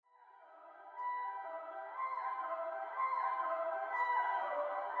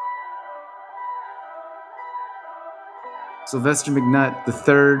Sylvester McNutt the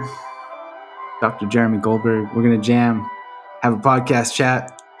third, Dr. Jeremy Goldberg. We're gonna jam, have a podcast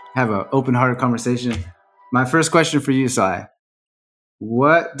chat, have an open-hearted conversation. My first question for you, Sai: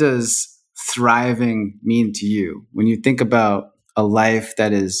 what does thriving mean to you when you think about a life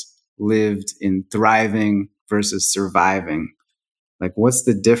that is lived in thriving versus surviving? Like, what's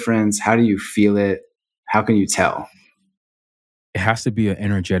the difference? How do you feel it? How can you tell? It has to be an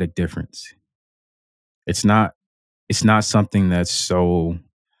energetic difference. It's not it's not something that's so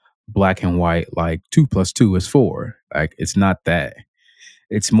black and white like 2 plus 2 is 4. Like it's not that.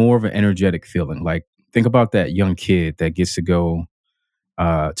 It's more of an energetic feeling. Like think about that young kid that gets to go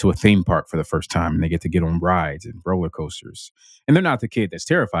to a theme park for the first time and they get to get on rides and roller coasters. And they're not the kid that's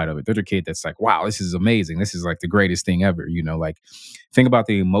terrified of it. They're the kid that's like, wow, this is amazing. This is like the greatest thing ever. Like think about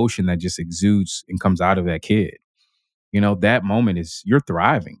the emotion that just exudes and comes out of that kid. That moment is you're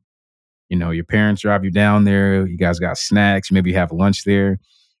thriving. Your parents drive you down there. You guys got snacks. Maybe you have lunch there.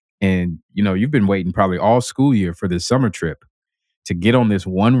 And, you've been waiting probably all school year for this summer trip to get on this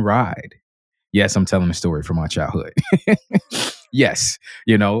one ride. Yes, I'm telling a story from my childhood. Yes,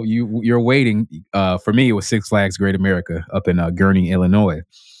 you're waiting. For me, it was Six Flags Great America up in Gurnee, Illinois,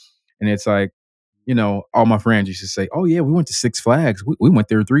 and it's like all my friends used to say, "Oh yeah, we went to Six Flags. We went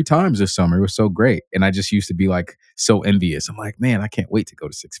there 3 times this summer. It was so great." And I just used to be like so envious. I'm like, man, I can't wait to go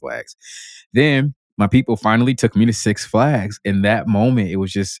to Six Flags. Then my people finally took me to Six Flags. In that moment, it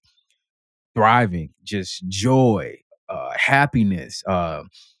was just thriving, just joy, happiness,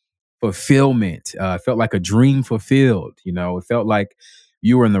 fulfillment. It felt like a dream fulfilled. It felt like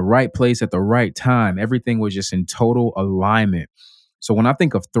you were in the right place at the right time. Everything was just in total alignment. So when I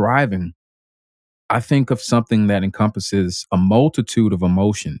think of thriving, I think of something that encompasses a multitude of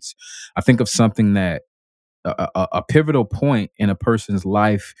emotions. I think of something that a pivotal point in a person's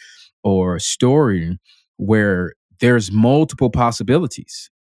life or story where there's multiple possibilities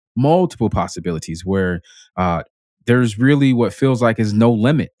where there's really what feels like is no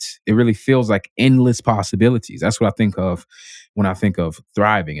limit. It really feels like endless possibilities. That's what I think of when I think of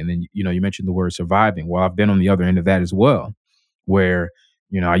thriving. And then, you mentioned the word surviving. Well, I've been on the other end of that as well, where,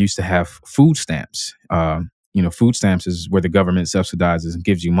 I used to have food stamps. Food stamps is where the government subsidizes and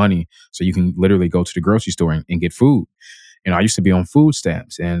gives you money so you can literally go to the grocery store and get food. I used to be on food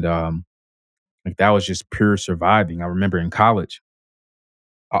stamps and like that was just pure surviving. I remember in college,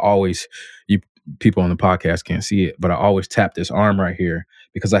 I always you people on the podcast can't see it, but I always tap this arm right here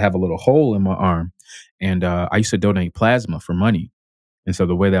because I have a little hole in my arm. And I used to donate plasma for money. And so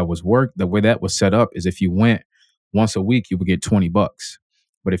the way that was set up is if you went once a week, you would get $20.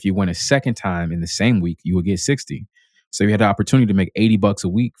 But if you went a second time in the same week, you would get 60. So you had the opportunity to make $80 a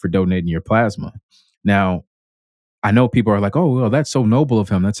week for donating your plasma. Now, I know people are like, "Oh, well, that's so noble of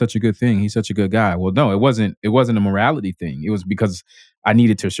him. That's such a good thing. He's such a good guy." Well, no, it wasn't. It wasn't a morality thing. It was because I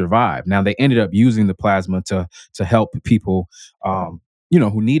needed to survive. Now they ended up using the plasma to help people,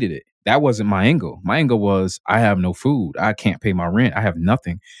 who needed it. That wasn't my angle. My angle was I have no food. I can't pay my rent. I have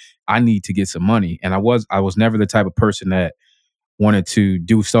nothing. I need to get some money. And I was never the type of person that wanted to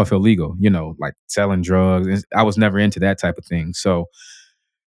do stuff illegal. Like selling drugs. I was never into that type of thing. So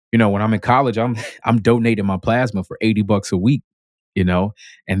when I'm in college, I'm donating my plasma for $80 a week, you know?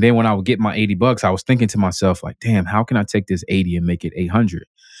 And then when I would get my $80, I was thinking to myself, like, damn, how can I take this 80 and make it 800?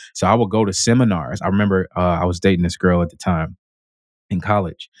 So I would go to seminars. I remember I was dating this girl at the time in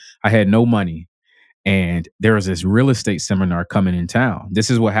college. I had no money. And there was this real estate seminar coming in town. This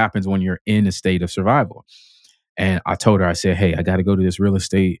is what happens when you're in a state of survival. And I told her, I said, "Hey, I got to go to this real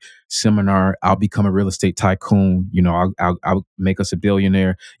estate seminar. I'll become a real estate tycoon. I'll make us a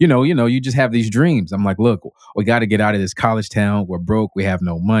billionaire. You just have these dreams." I'm like, "Look, we got to get out of this college town. We're broke. We have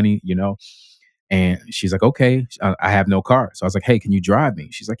no money. And she's like, "Okay, I have no car." So I was like, "Hey, can you drive me?"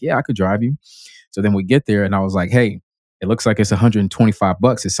 She's like, "Yeah, I could drive you." So then we get there, and I was like, "Hey, it looks like it's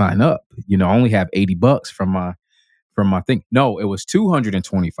 $125 to sign up. I only have $80 from my thing. No, it was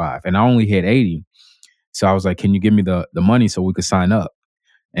 225, and I only had 80. So I was like, "Can you give me the money so we could sign up?"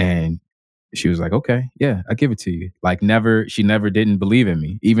 And she was like, "Okay, yeah, I give it to you." Like she never didn't believe in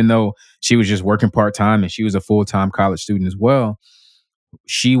me, even though she was just working part time and she was a full time college student as well.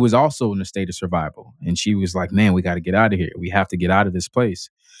 She was also in a state of survival, and she was like, "Man, we got to get out of here. We have to get out of this place."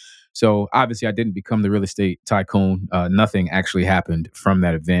 So obviously, I didn't become the real estate tycoon. Nothing actually happened from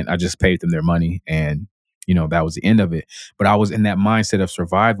that event. I just paid them their money, and that was the end of it. But I was in that mindset of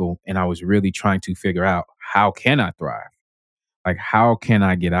survival, and I was really trying to figure out how can I thrive. Like, how can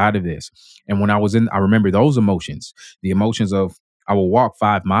I get out of this? And when I remember those emotions, the emotions of I will walk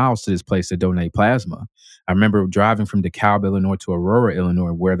 5 miles to this place to donate plasma. I remember driving from DeKalb, Illinois to Aurora,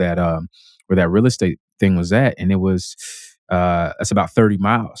 Illinois, where that real estate thing was at. And it was That's about 30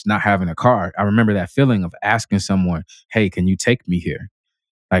 miles, not having a car. I remember that feeling of asking someone, hey, can you take me here?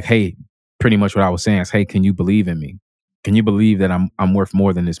 Like, hey, pretty much what I was saying is, hey, can you believe in me? Can you believe that I'm worth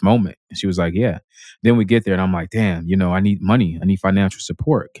more than this moment? And she was like, yeah. Then we get there and I'm like, damn, I need money. I need financial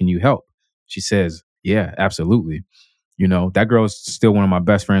support. Can you help? She says, yeah, absolutely. That girl is still one of my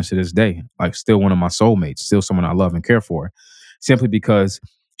best friends to this day, like still one of my soulmates, still someone I love and care for, simply because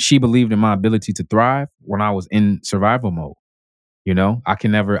she believed in my ability to thrive when I was in survival mode. I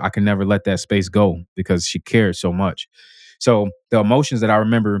can never let that space go because she cared so much. So the emotions that I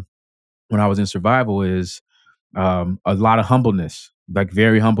remember when I was in survival is a lot of humbleness, like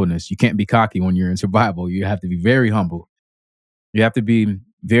very humbleness. You can't be cocky when you're in survival. You have to be very humble. You have to be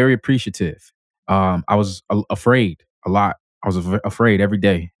very appreciative. I was afraid a lot. I was afraid every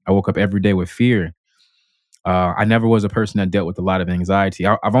day. I woke up every day with fear. I never was a person that dealt with a lot of anxiety.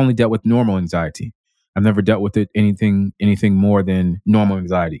 I've only dealt with normal anxiety. I've never dealt with anything more than normal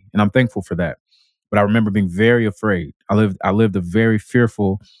anxiety, and I'm thankful for that. But I remember being very afraid. I lived a very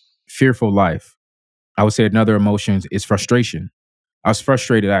fearful life. I would say another emotion is frustration. I was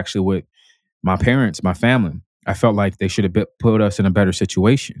frustrated actually with my parents, my family. I felt like they should have put us in a better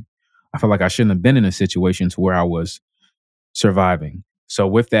situation. I felt like I shouldn't have been in a situation to where I was surviving. So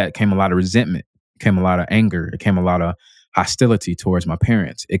with that came a lot of resentment, came a lot of anger, it came a lot of hostility towards my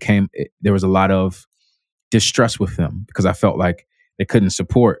parents. There was a lot of distrust with them because I felt like they couldn't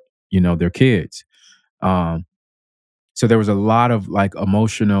support, their kids. Um, so there was a lot of like the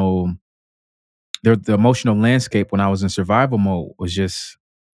emotional landscape when I was in survival mode was just,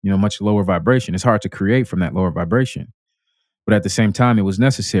 much lower vibration. It's hard to create from that lower vibration. But at the same time, it was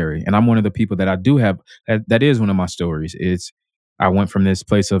necessary. And I'm one of the people that I do have that is one of my stories. It's I went from this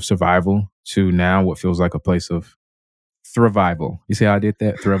place of survival to now what feels like a place of thrivival. You see how I did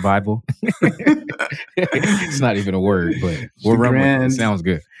that? Thrivival. It's not even a word, but we'll The run with it. It grand sounds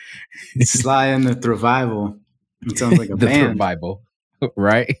good. Sly and the Thrivival. It sounds like a The band. thrivival,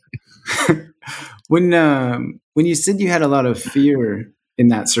 right? When you said you had a lot of fear in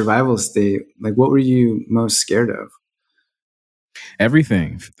that survival state, like what were you most scared of?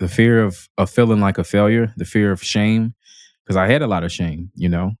 Everything. The fear of feeling like a failure, the fear of shame, because I had a lot of shame.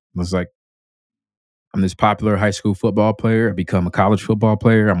 It was like I'm this popular high school football player. I become a college football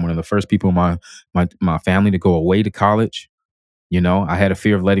player. I'm one of the first people in my family to go away to college. I had a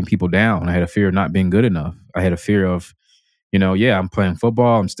fear of letting people down. I had a fear of not being good enough. I had a fear of, yeah, I'm playing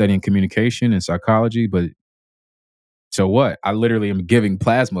football, I'm studying communication and psychology, but so what? I literally am giving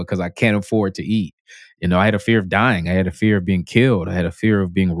plasma because I can't afford to eat. I had a fear of dying. I had a fear of being killed. I had a fear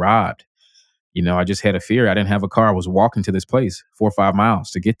of being robbed. I just had a fear. I didn't have a car. I was walking to this place 4 or 5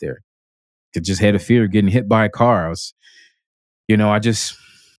 miles to get there. I just had a fear of getting hit by a car. You know, I just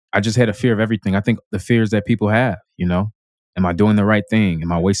I just had a fear of everything. I think the fears that people have. Am I doing the right thing?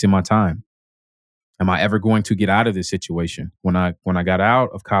 Am I wasting my time? Am I ever going to get out of this situation? When I got out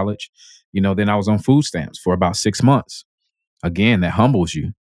of college, then I was on food stamps for about 6 months. Again, that humbles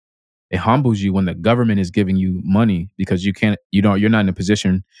you. It humbles you when the government is giving you money because you're not in a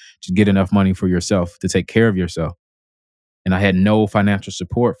position to get enough money for yourself to take care of yourself. And I had no financial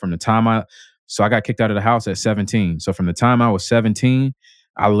support from the time so I got kicked out of the house at 17. So from the time I was 17,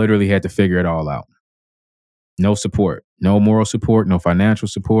 I literally had to figure it all out. No support, no moral support, no financial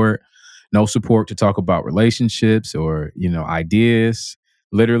support, no support to talk about relationships or, ideas.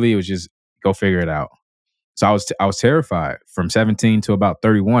 Literally, it was just go figure it out. So I was terrified from 17 to about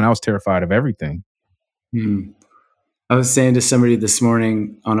 31. I was terrified of everything. Hmm. I was saying to somebody this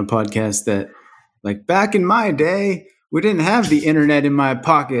morning on a podcast that, like, back in my day, we didn't have the internet in my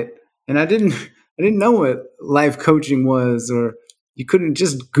pocket, and I didn't know what life coaching was, or you couldn't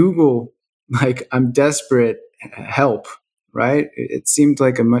just Google like I'm desperate help, right? It seemed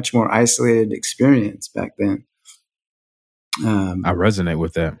like a much more isolated experience back then. I Um, resonate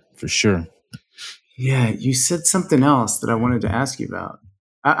with that for sure. Yeah, you said something else that I wanted to ask you about.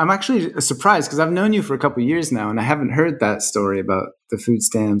 I'm actually surprised because I've known you for a couple years now, and I haven't heard that story about the food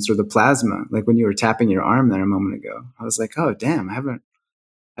stamps or the plasma. Like when you were tapping your arm there a moment ago, I was like, "Oh, damn! I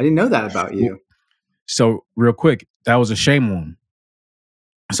didn't know that about Well, you." so real quick, that was a shame wound.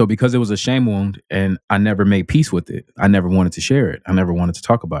 So because it was a shame wound and I never made peace with it, I never wanted to share it. I never wanted to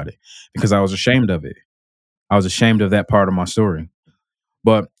talk about it because I was ashamed of it. I was ashamed of that part of my story.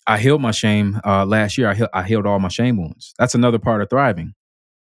 But I healed my shame last year. I healed all my shame wounds. That's another part of thriving.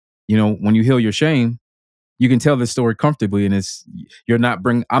 When you heal your shame, you can tell this story comfortably, and you're not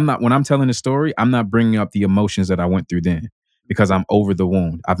bring. I'm not when I'm telling the story. I'm not bringing up the emotions that I went through then because I'm over the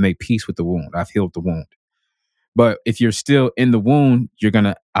wound. I've made peace with the wound. I've healed the wound. But if you're still in the wound, you're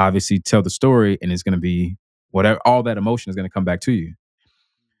gonna obviously tell the story, and it's gonna be Whatever, all that emotion is going to come back to you.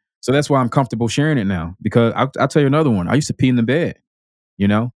 So that's why I'm comfortable sharing it now. Because I'll tell you another one. I used to pee in the bed, you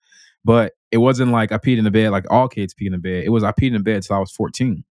know, but it wasn't like I peed in the bed like all kids pee in the bed. It was I peed in the bed till I was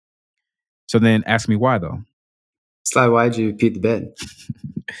 14. So then ask me why though. Sly, why'd you pee the bed?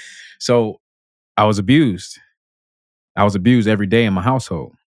 So I was abused. I was abused every day in my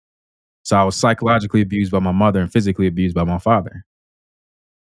household. So I was psychologically abused by my mother and physically abused by my father.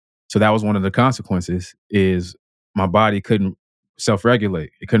 So that was one of the consequences is my body couldn't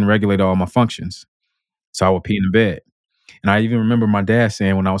self-regulate. It couldn't regulate all my functions. So I would pee in the bed. And I even remember my dad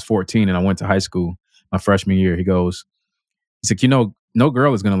saying when I was 14 and I went to high school, my freshman year, he's like, no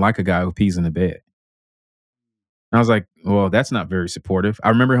girl is gonna like a guy who pees in the bed. And I was like, well, that's not very supportive. I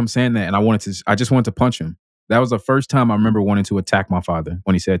remember him saying that and I just wanted to punch him. That was the first time I remember wanting to attack my father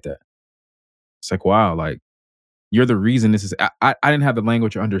when he said that. It's like, wow, like you're the reason this is I didn't have the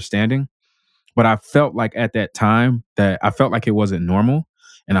language or understanding, but I felt like at that time that I felt like it wasn't normal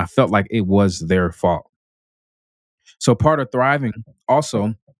and I felt like it was their fault. So part of thriving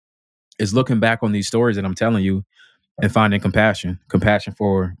also is looking back on these stories that I'm telling you and finding compassion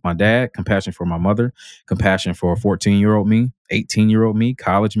for my dad, compassion for my mother, compassion for 14-year-old me, 18-year-old me,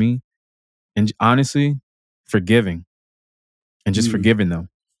 college me, and honestly, forgiving and just Mm. forgiving them.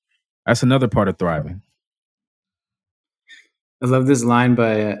 That's another part of thriving. I love this line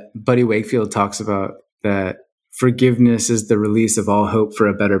by Buddy Wakefield talks about that forgiveness is the release of all hope for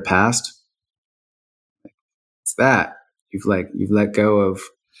a better past. It's that you've let go of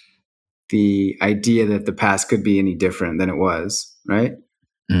the idea that the past could be any different than it was, right?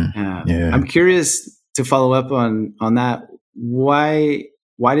 Mm, yeah. I'm curious to follow up on that. Why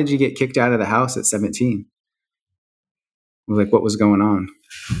did you get kicked out of the house at 17? Like, what was going on?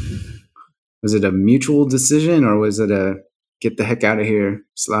 Was it a mutual decision, or was it a get the heck out of here,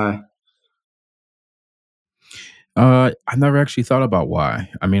 Sly? I never actually thought about why.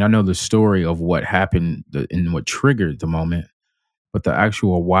 I mean, I know the story of what happened and what triggered the moment, but the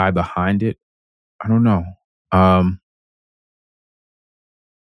actual why behind it, I don't know. Um,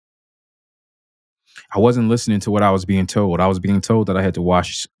 I wasn't listening to what I was being told. I was being told that I had to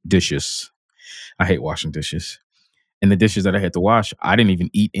wash dishes. I hate washing dishes. And the dishes that I had to wash, I didn't even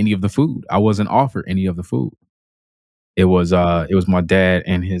eat any of the food. I wasn't offered any of the food. It was my dad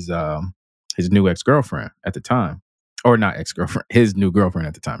and his new ex-girlfriend at the time. Or not ex-girlfriend, his new girlfriend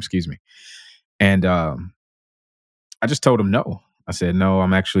at the time, excuse me. And I just told him no. I said, no,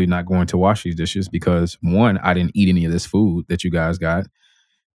 I'm actually not going to wash these dishes because one, I didn't eat any of this food that you guys got.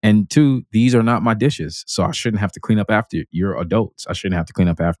 And two, these are not my dishes. So I shouldn't have to clean up after you. You're adults. I shouldn't have to clean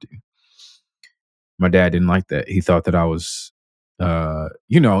up after you. My dad didn't like that. He thought that I was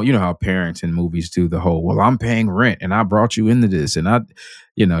you know how parents in movies do the whole, well, I'm paying rent and I brought you into this. And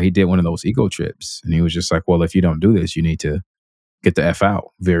he did one of those ego trips. And he was just like, well, if you don't do this, you need to get the F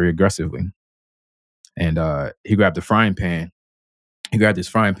out very aggressively. And he grabbed the frying pan. He grabbed this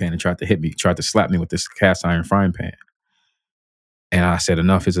frying pan and tried to hit me, tried to slap me with this cast iron frying pan. And I said,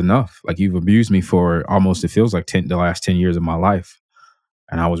 enough is enough. Like you've abused me for almost, it feels like the last 10 years of my life.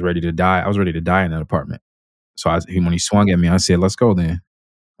 And I was ready to die. I was ready to die in that apartment. So when he swung at me, I said, let's go then.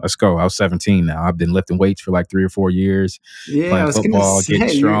 Let's go. I was 17 now. I've been lifting weights for like 3 or 4 years, Yeah, I playing was gonna football, getting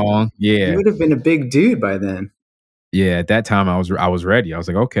say strong. you Yeah. would have been a big dude by then. Yeah, at that time I was ready. I was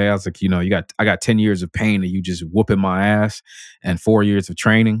like, okay. I was like, I got 10 years of pain and you just whooping my ass and 4 years of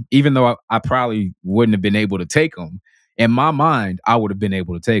training. Even though I probably wouldn't have been able to take them. In my mind, I would have been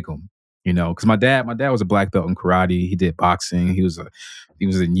able to take them. Because my dad was a black belt in karate. He did boxing. He was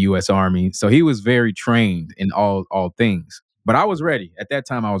in U.S. Army, so he was very trained in all things. But I was ready at that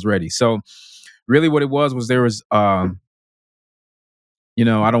time. I was ready. So really, what it was there was I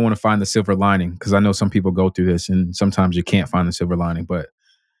don't want to find the silver lining because I know some people go through this and sometimes you can't find the silver lining. But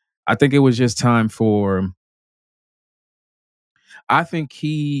I think it was just time I think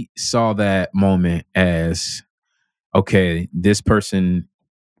he saw that moment as, okay, this person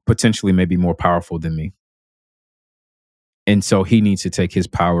potentially may be more powerful than me. And so he needs to take his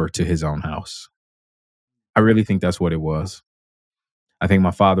power to his own house. I really think that's what it was. I think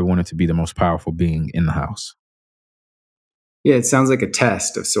my father wanted to be the most powerful being in the house. Yeah, it sounds like a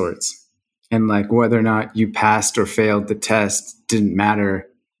test of sorts. And like whether or not you passed or failed the test didn't matter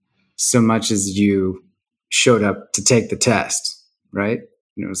so much as you showed up to take the test, right?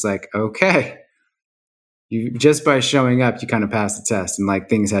 And it was like, okay, you just by showing up, you kind of passed the test and like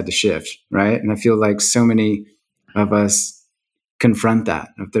things had to shift, right? And I feel like so many of us confront that.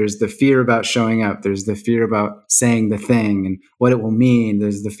 If there's the fear about showing up, there's the fear about saying the thing and what it will mean,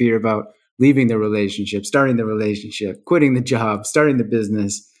 there's the fear about leaving the relationship, starting the relationship, quitting the job, starting the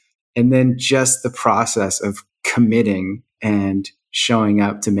business. And then just the process of committing and showing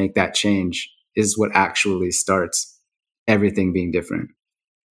up to make that change is what actually starts everything being different.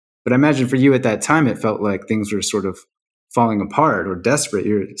 But I imagine for you at that time, it felt like things were sort of falling apart or desperate.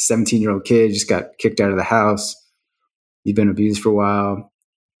 You're a 17-year-old kid, just got kicked out of the house. You've been abused for a while. I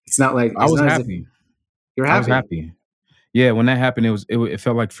It's was not as if happy. you're I was happy. happy. Yeah, when that happened, it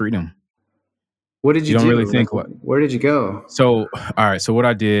felt like freedom. What did You you don't really do? Like, think what. where did you go? So, all right. So what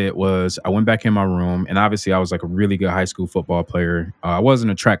I did was I went back in my room, and obviously I was like a really good high school football player. I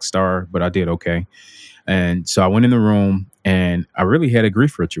wasn't a track star, but I did okay. And so I went in the room, and I really had a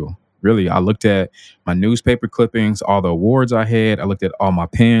grief ritual. Really, I looked at my newspaper clippings, all the awards I had. I looked at all my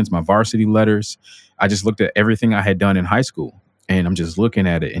pens, my varsity letters. I just looked at everything I had done in high school, and I'm just looking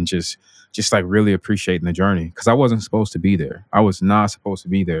at it and just like really appreciating the journey because I wasn't supposed to be there. I was not supposed to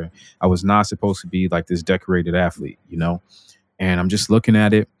be there. I was not supposed to be like this decorated athlete, you know. And I'm just looking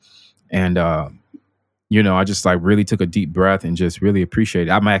at it, and I just like really took a deep breath and just really appreciate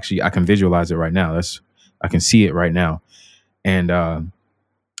it. I can visualize it right now. I can see it right now. And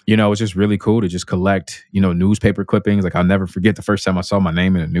it's just really cool to just collect, newspaper clippings. Like I'll never forget the first time I saw my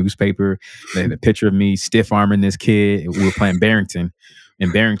name in a newspaper. They had a picture of me stiff arming this kid. We were playing Barrington,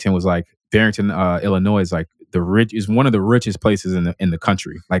 and Barrington, Illinois is like one of the richest places in the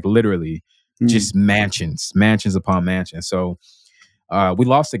country. Like literally, Hmm. just mansions upon mansions. So we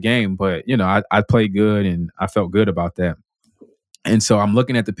lost the game, but I played good and I felt good about that. And so I'm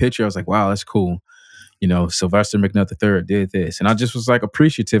looking at the picture. I was like, wow, that's cool. Sylvester McNutt III did this. And I just was like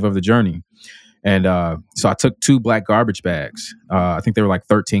appreciative of the journey. And so I took two black garbage bags. I think they were like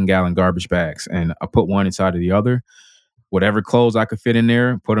 13-gallon garbage bags. And I put one inside of the other. Whatever clothes I could fit in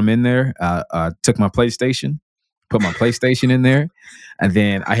there, put them in there. Took my PlayStation, put my PlayStation in there. And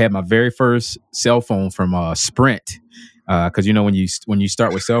then I had my very first cell phone from Sprint. Because when you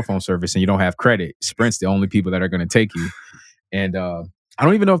start with cell phone service and you don't have credit, Sprint's the only people that are going to take you. And I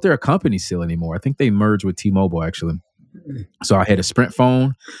don't even know if they're a company still anymore. I think they merged with T-Mobile actually. So I had a Sprint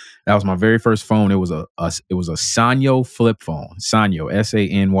phone. That was my very first phone. It was a Sanyo flip phone. Sanyo,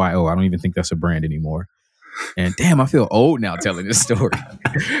 Sanyo. I don't even think that's a brand anymore. And damn, I feel old now telling this story.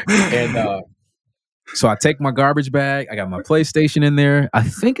 And so I take my garbage bag. I got my PlayStation in there. I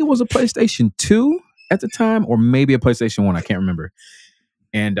think it was a PlayStation 2 at the time, or maybe a PlayStation 1. I can't remember.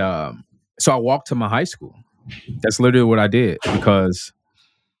 And so I walked to my high school. That's literally what I did because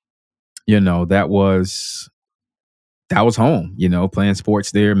that was home. Playing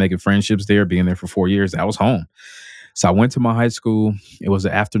sports there, making friendships there, being there for 4 years. That was home. So I went to my high school. It was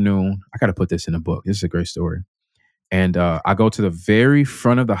the afternoon. I got to put this in a book. This is a great story. And I go to the very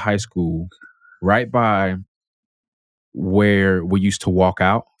front of the high school, right by where we used to walk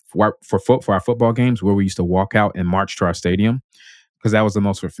out for our football games, where we used to walk out and march to our stadium, because that was the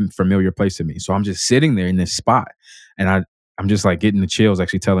most familiar place to me. So I'm just sitting there in this spot, and I'm just like getting the chills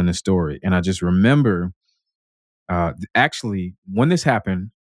actually telling this story. And I just remember, actually, when this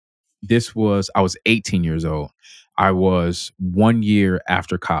happened, I was 18 years old. I was 1 year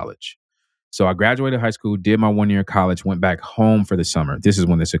after college. So I graduated high school, did my 1 year of college, went back home for the summer. This is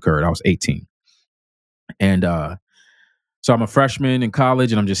when this occurred. I was 18. And so I'm a freshman in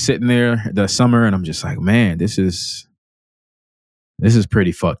college and I'm just sitting there the summer and I'm just like, man, this is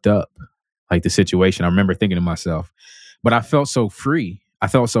pretty fucked up. Like the situation. I remember thinking to myself, but I felt so free. I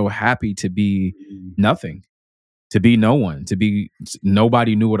felt so happy to be nothing, to be no one, to be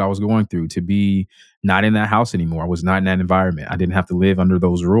nobody knew what I was going through, to be not in that house anymore. I was not in that environment. I didn't have to live under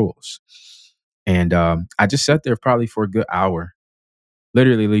those rules. And I just sat there probably for a good hour,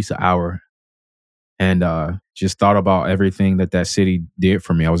 literally at least an hour, and just thought about everything that city did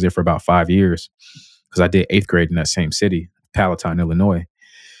for me. I was there for about 5 years because I did eighth grade in that same city, Palatine, Illinois.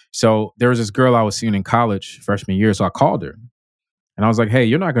 So there was this girl I was seeing in college freshman year. So I called her and I was like, hey,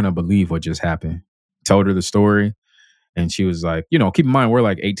 you're not going to believe what just happened. Told her the story. And she was like, keep in mind, we're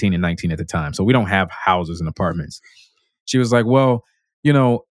like 18 and 19 at the time. So we don't have houses and apartments. She was like, well,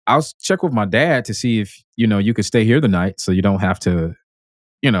 I'll check with my dad to see if, you could stay here the night so you don't have to,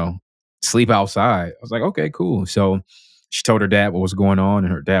 you know, sleep outside. I was like, okay, cool. So she told her dad what was going on.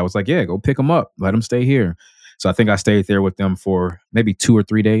 And her dad was like, yeah, go pick him up. Let him stay here. So I think I stayed there with them for maybe 2 or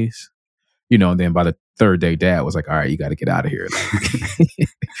 3 days, and then by the third day, dad was like, all right, you got to get out of here. Like,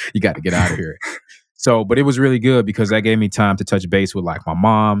 you got to get out of here. So, but it was really good because that gave me time to touch base with like my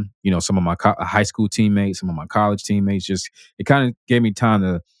mom, some of my high school teammates, some of my college teammates. Just it kind of gave me time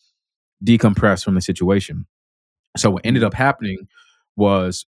to decompress from the situation. So what ended up happening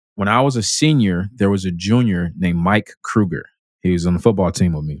was when I was a senior, there was a junior named Mike Kruger. He was on the football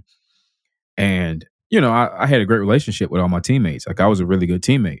team with me, and I had a great relationship with all my teammates. Like I was a really good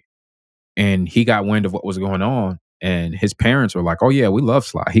teammate. and he got wind of what was going on. And his parents were like, "Oh yeah, we love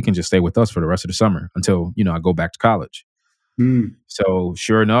Sly. He can just stay with us for the rest of the summer until I go back to college." Mm. So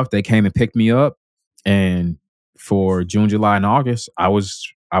sure enough, they came and picked me up, and for June, July, and August, I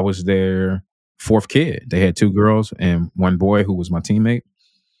was their fourth kid. They had two girls and one boy who was my teammate.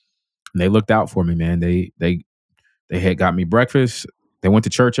 And they looked out for me, man. They had got me breakfast. They went to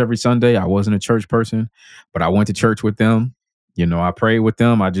church every Sunday. I wasn't a church person, but I went to church with them. I prayed with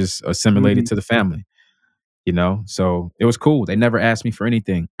them. I just assimilated Mhm. to the family. So it was cool. They never asked me for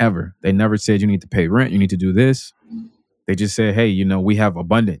anything ever. They never said you need to pay rent, you need to do this. They just said, hey, we have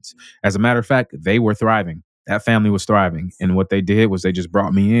abundance. As a matter of fact, they were thriving. That family was thriving. And what they did was they just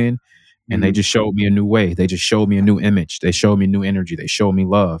brought me in and they Mhm. just showed me a new way. They just showed me a new image. They showed me new energy. They showed me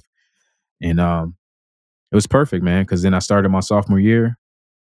love. And it was perfect, man, because then I started my sophomore year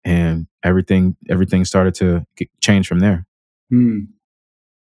and everything started to change from there. Mm.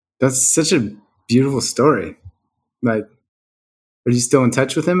 That's such a beautiful story. Like, are you still in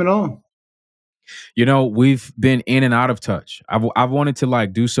touch with him at all? We've been in and out of touch. I've wanted to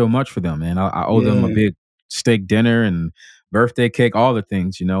like do so much for them, man. I owe them a Yeah. big steak dinner and birthday cake, all the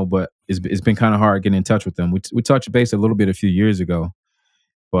things, but it's been kind of hard getting in touch with them. We touched base a little bit a few years ago,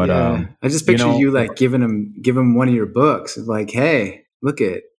 but Yeah. I just you picture know, you like give him one of your books. Like, hey, look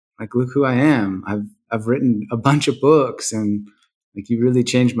who I am. I've written a bunch of books and like you really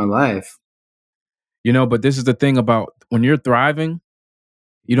changed my life. but this is the thing about when you're thriving,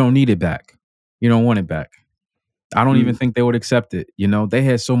 you don't need it back. You don't want it back. I don't even Mm. think they would accept it. They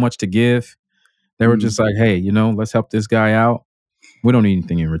had so much to give. They were just Mm. like, hey, let's help this guy out. We don't need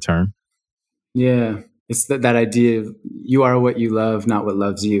anything in return. Yeah. It's that idea of you are what you love, not what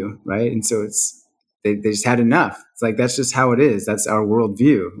loves you, right? And so they just had enough. It's like that's just how it is. That's our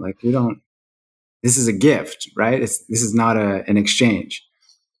worldview. Like we don't. This is a gift, right? This is not an exchange.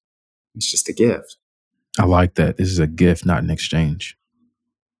 It's just a gift. I like that. This is a gift, not an exchange.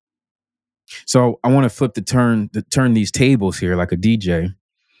 So I want to flip turn these tables here like a DJ,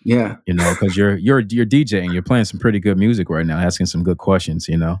 Yeah. because you're DJing, you're playing some pretty good music right now, asking some good questions,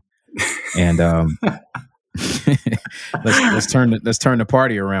 and let's turn the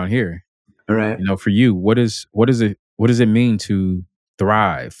party around here. All right. For you, what does it mean to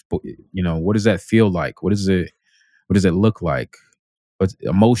thrive? What does that feel like? What does it look like? But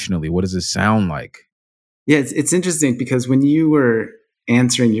emotionally, what does it sound like? Yeah, it's interesting because when you were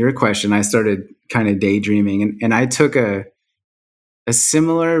answering your question, I started kind of daydreaming, and I took a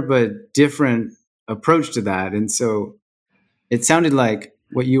similar but different approach to that. And so it sounded like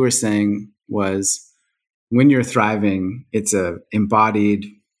what you were saying was when you're thriving, it's a embodied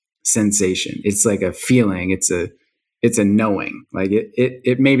sensation. It's like a feeling. It's a knowing. Like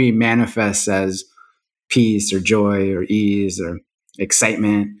it maybe manifests as peace or joy or ease or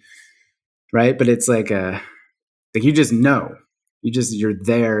excitement, right? But it's like you just know. You're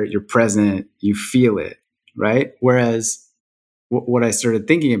there, you're present, you feel it, right? Whereas what I started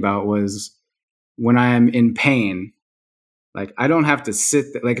thinking about was when I am in pain, like I don't have to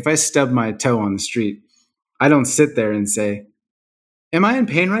like if I stub my toe on the street, I don't sit there and say, am I in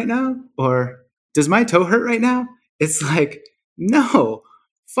pain right now? Or does my toe hurt right now? It's like, no,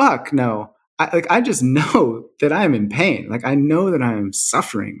 fuck no. I just know that I'm in pain. Like I know that I am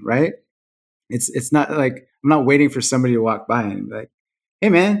suffering, right? It's not like I'm not waiting for somebody to walk by and be like, hey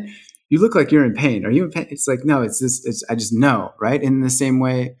man, you look like you're in pain. Are you in pain? It's like, no, it's I just know, right? In the same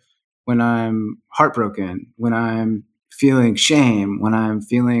way when I'm heartbroken, when I'm feeling shame, when I'm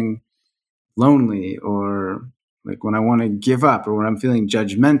feeling lonely, or like when I want to give up, or when I'm feeling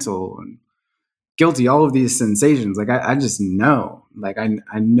judgmental and guilty, all of these sensations, like I just know. Like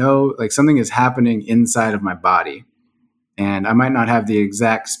I know like something is happening inside of my body. And I might not have the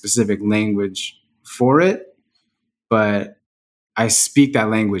exact specific language for it, but I speak that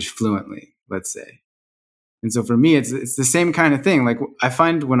language fluently, let's say. And so for me, it's the same kind of thing. Like I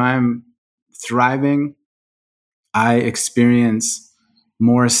find when I'm thriving, I experience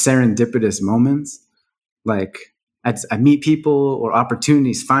more serendipitous moments. Like I meet people or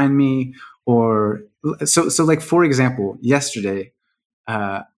opportunities find me, or so like for example, yesterday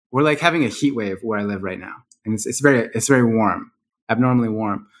uh, we're like having a heat wave where I live right now, and it's very warm, abnormally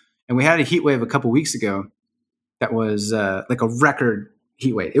warm, and we had a heat wave a couple weeks ago that was like a record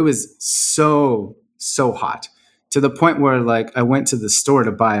heat wave. It was so hot to the point where like I went to the store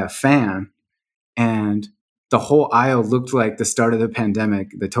to buy a fan, and the whole aisle looked like the start of the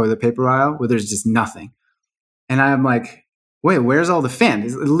pandemic, the toilet paper aisle, where there's just nothing. And I'm like, wait, where's all the fans?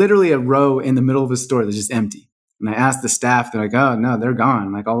 It's literally a row in the middle of a store that's just empty. And I asked the staff, they're like, oh no, they're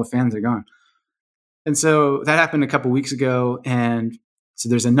gone. Like all the fans are gone. And so that happened a couple weeks ago. And So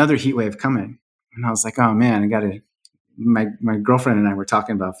there's another heat wave coming. And I was like, oh man, my girlfriend and I were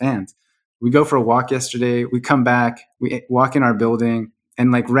talking about fans. We go for a walk yesterday. We come back, we walk in our building,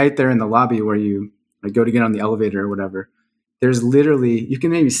 and like right there in the lobby where you like go to get on the elevator or whatever, there's literally, you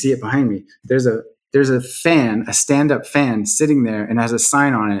can maybe see it behind me. There's a fan, a stand-up fan sitting there and has a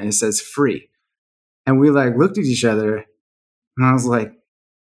sign on it. It says free. And we like looked at each other and I was like,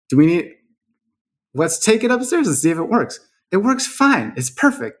 do we need, let's take it upstairs and see if it works. It works fine. It's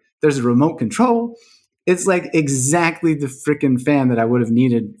perfect. There's a remote control. It's like exactly the freaking fan that I would have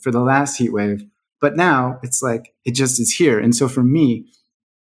needed for the last heat wave. But now it's like, it just is here. And so for me,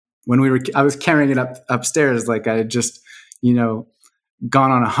 I was carrying it upstairs, like I had just, you know, gone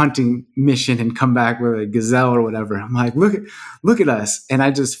on a hunting mission and come back with a gazelle or whatever. I'm like, look at us. And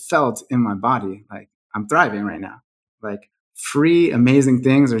I just felt in my body, like I'm thriving right now. Like free, amazing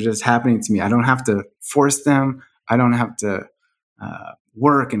things are just happening to me. I don't have to force them. I don't have to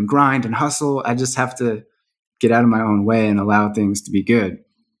work and grind and hustle. I just have to get out of my own way and allow things to be good.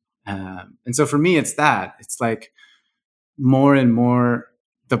 And so for me, it's that. It's like more and more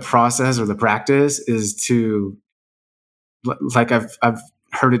the process or the practice is to, like I've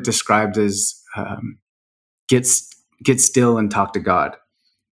heard it described as get still and talk to God,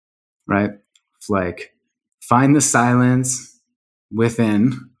 right? It's like find the silence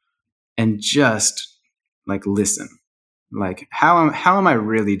within and just like listen. Like how am I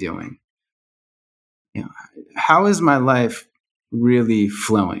really doing? You know, how is my life really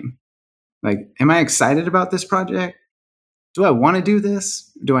flowing? Like, am I excited about this project? Do I want to do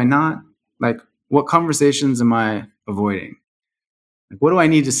this? Do I not? Like, what conversations am I avoiding? Like, what do I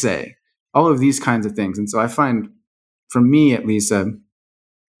need to say? All of these kinds of things. And so I find, for me at least, a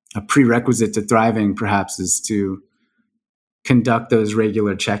prerequisite to thriving perhaps is to conduct those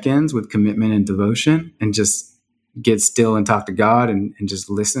regular check-ins with commitment and devotion and just get still and talk to God and just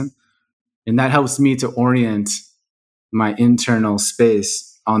listen. And that helps me to orient my internal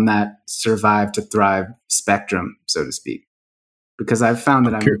space on that survive to thrive spectrum, so to speak. Because I've found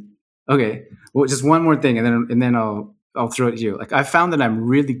that I'm okay. Well, just one more thing, and then I'll throw it to you. Like I found that I'm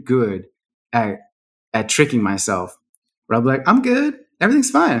really good at tricking myself. Where I'll be like, I'm good,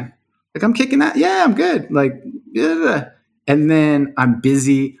 everything's fine. Like I'm kicking that, yeah, I'm good. Like, yeah. And then I'm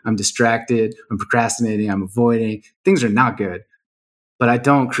busy, I'm distracted, I'm procrastinating, I'm avoiding. Things are not good, but I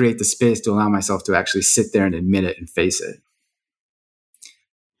don't create the space to allow myself to actually sit there and admit it and face it.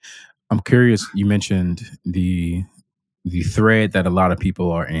 I'm curious. You mentioned the thread that a lot of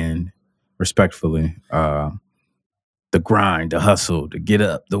people are in, respectfully. The grind, the hustle, to get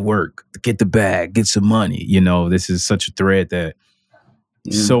up, the work, to get the bag, get some money. You know, this is such a thread that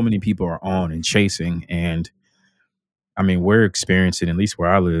so many people are on and chasing. And I mean, we're experiencing, at least where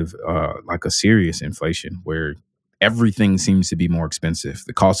I live, like a serious inflation where everything seems to be more expensive.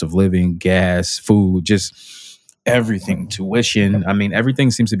 The cost of living, gas, food, just everything, tuition. I mean,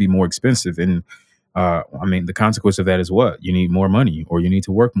 everything seems to be more expensive. And I mean, the consequence of that is what? You need more money or you need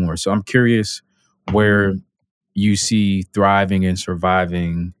to work more. So I'm curious where you see thriving and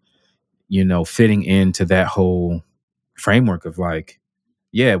surviving, you know, fitting into that whole framework of like,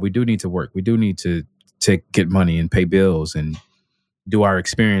 yeah, we do need to work. We do need to get money and pay bills and do our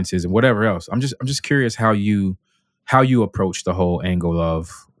experiences and whatever else. I'm just curious how you approach the whole angle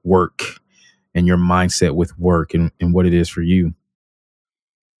of work and your mindset with work and what it is for you.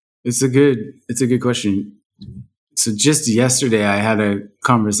 It's a good question. So just yesterday, I had a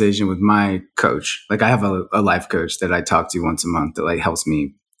conversation with my coach. Like I have a life coach that I talk to once a month that like helps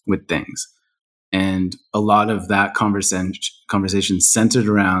me with things. And a lot of that conversation centered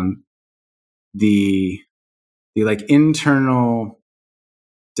around the like internal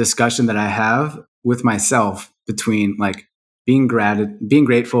discussion that I have with myself between like being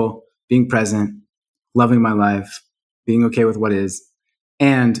grateful, being present, loving my life, being okay with what is,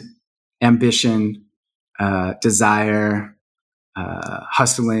 and ambition, desire,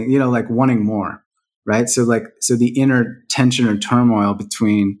 hustling, you know, like wanting more, right? So the inner tension or turmoil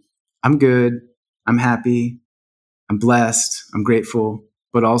between I'm good, I'm happy, I'm blessed, I'm grateful,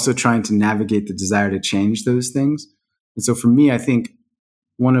 but also trying to navigate the desire to change those things. And so for me, I think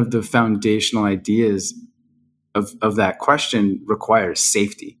one of the foundational ideas of that question requires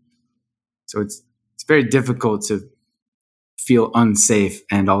safety. So it's very difficult to feel unsafe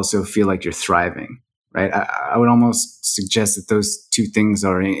and also feel like you're thriving, right? I would almost suggest that those two things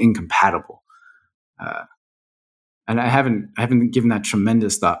are incompatible. Uh, and I haven't given that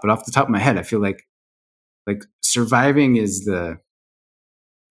tremendous thought, but off the top of my head, I feel like surviving is the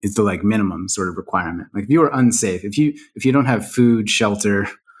like minimum sort of requirement. Like if you are unsafe, if you don't have food, shelter,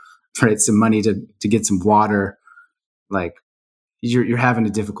 right, some money to get some water, like you're having a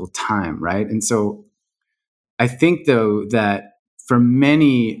difficult time, right? And so I think though that for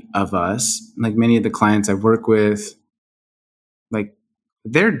many of us, like many of the clients I work with, like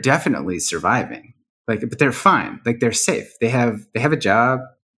they're definitely surviving. Like, but they're fine. Like they're safe. They have a job,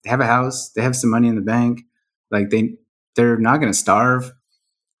 they have a house, they have some money in the bank. Like they're not going to starve.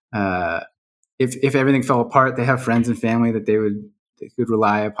 Uh, if everything fell apart, they have friends and family that they could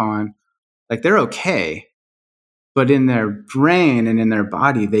rely upon. Like they're okay, but in their brain and in their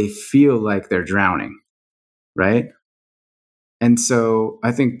body, they feel like they're drowning, right? And so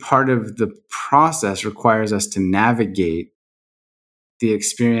I think part of the process requires us to navigate the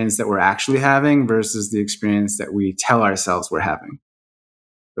experience that we're actually having versus the experience that we tell ourselves we're having.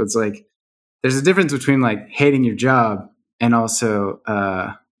 So it's like there's a difference between like hating your job and also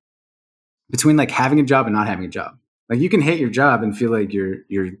between like having a job and not having a job. Like you can hate your job and feel like your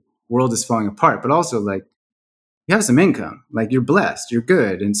world is falling apart, but also like you have some income, like you're blessed, you're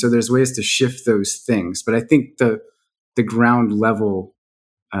good, and so there's ways to shift those things. But I think the ground level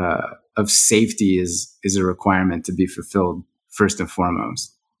of safety is a requirement to be fulfilled first and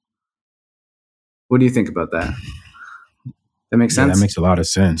foremost. What do you think about that? That makes Yeah, that sense. makes a lot of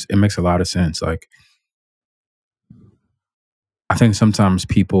sense. It makes a lot of sense. Like, I think sometimes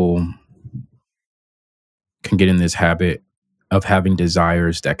people can get in this habit of having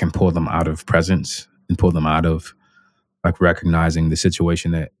desires that can pull them out of presence and pull them out of like recognizing the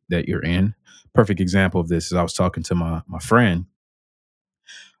situation that you're in. Perfect example of this is I was talking to my friend.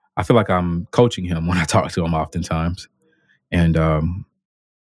 I feel like I'm coaching him when I talk to him oftentimes. And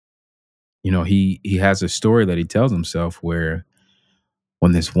he has a story that he tells himself where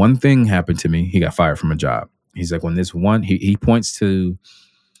when this one thing happened to me, he got fired from a job. He's like, when this one he points to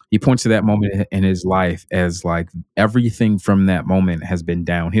that moment in his life as like everything from that moment has been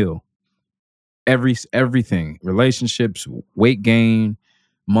downhill. Everything, relationships, weight gain,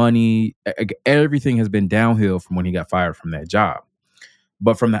 money, everything has been downhill from when he got fired from that job.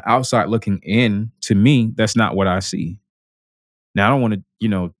 But from the outside looking in, to me, that's not what I see. Now, I don't want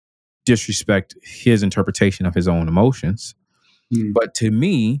to, disrespect his interpretation of his own emotions, Mm, but to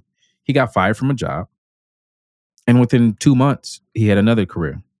me, he got fired from a job, and within 2 months, he had another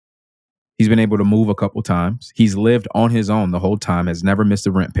career. He's been able to move a couple times. He's lived on his own the whole time, has never missed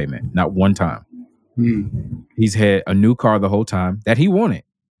a rent payment, not one time. mm, He's had a new car the whole time that he wanted,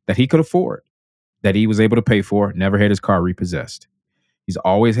 that he could afford, that he was able to pay for, never had his car repossessed. He's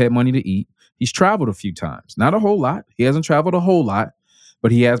always had money to eat. He's traveled a few times, not a whole lot. He hasn't traveled a whole lot,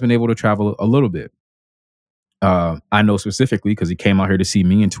 but he has been able to travel a little bit. I know specifically because he came out here to see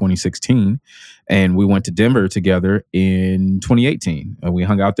me in 2016, and we went to Denver together in 2018. And we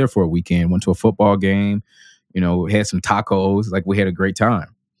hung out there for a weekend, went to a football game, had some tacos. Like we had a great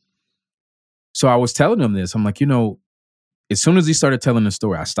time. So I was telling him this. I'm like, as soon as he started telling the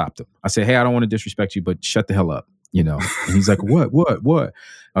story, I stopped him. I said, "Hey, I don't want to disrespect you, but shut the hell up." And he's like, "What? What? What?"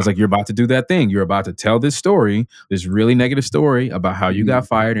 I was like, "You're about to do that thing. You're about to tell this story, this really negative story about how you got mm,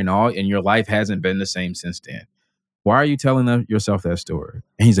 fired and your life hasn't been the same since then. Why are you telling yourself that story?"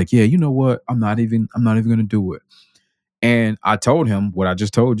 And he's like, "Yeah, you know what? I'm not even going to do it." And I told him what I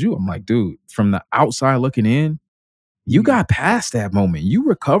just told you. I'm like, "Dude, from the outside looking in, you mm, got past that moment. You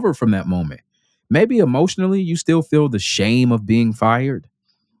recovered from that moment. Maybe emotionally, you still feel the shame of being fired,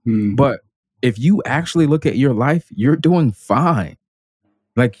 mm, but if you actually look at your life, you're doing fine.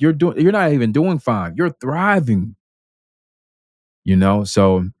 Like you're not even doing fine. You're thriving,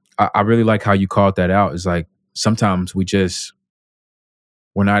 So I really like how you called that out. It's like sometimes we're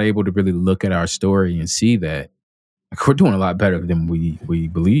not able to really look at our story and see that like, we're doing a lot better than we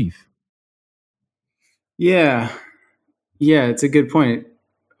believe. yeah, yeah. It's a good point.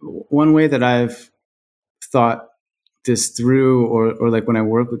 One way that I've thought this through, or like when I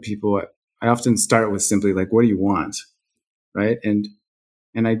work with people, I often start with simply like, "What do you want?" Right, and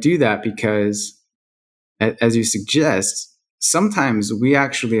I do that because, as you suggest, sometimes we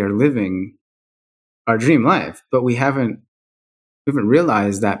actually are living our dream life, but we haven't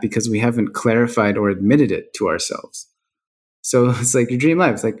realized that because we haven't clarified or admitted it to ourselves. So it's like your dream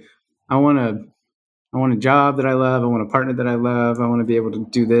life. It's like I want to I want a job that I love. I want a partner that I love. I want to be able to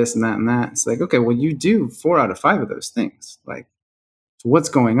do this and that and that. It's like, okay, well, you do 4 out of 5 of those things. Like, so what's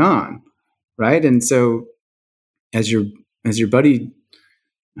going on, right? And so, as your as your buddy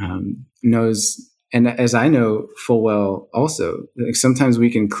knows, and as I know full well, also, like sometimes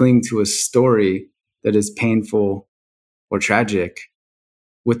we can cling to a story that is painful or tragic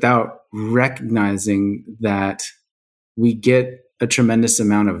without recognizing that we get a tremendous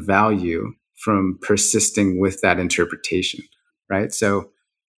amount of value from persisting with that interpretation, right? So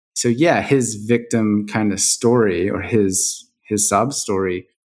yeah, his victim kind of story, or his sob story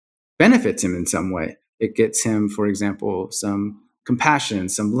benefits him in some way. It gets him, for example, some compassion,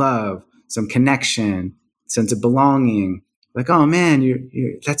 some love, some connection, sense of belonging. Like, oh man, you're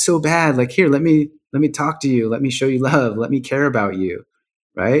that's so bad. Like, here, let me talk to you. Let me show you love. Let me care about you,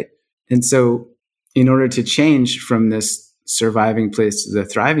 right? And so, in order to change from this surviving place to the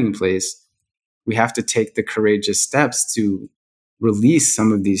thriving place, we have to take the courageous steps to release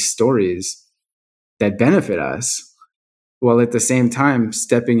some of these stories that benefit us, while at the same time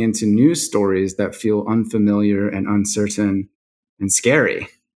stepping into new stories that feel unfamiliar and uncertain and scary,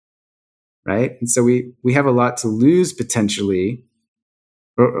 right? And so we have a lot to lose potentially,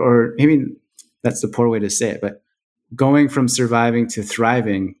 or maybe that's the poor way to say it, but going from surviving to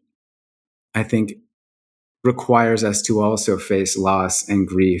thriving, I think, requires us to also face loss and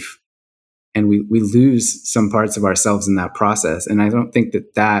grief, and we lose some parts of ourselves in that process. And I don't think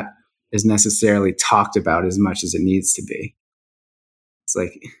that that is necessarily talked about as much as it needs to be. It's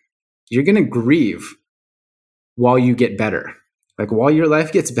like, you're going to grieve while you get better. Like, while your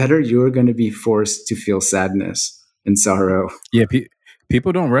life gets better, you're going to be forced to feel sadness and sorrow. Yeah,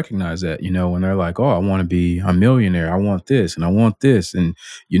 people don't recognize that, when they're like, "Oh, I want to be a millionaire. I want this and I want this." And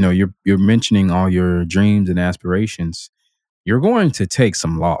you're mentioning all your dreams and aspirations. You're going to take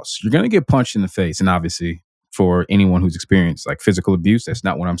some loss. You're going to get punched in the face, and obviously, for anyone who's experienced like physical abuse, that's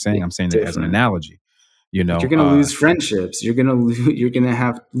not what I'm saying. I'm saying it as an Different. analogy. You Like, you're know, going to uh, lose friendships. You're going to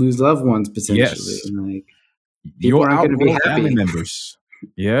have lose loved ones potentially. yes, And like, people you'll aren't going to be outgrow family happy. members.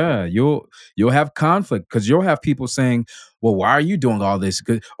 Yeah, you'll have conflict because you'll have people saying, "Well, why are you doing all this?"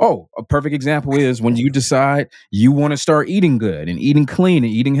 'Cause, oh, a perfect example is when you decide you want to start eating good and eating clean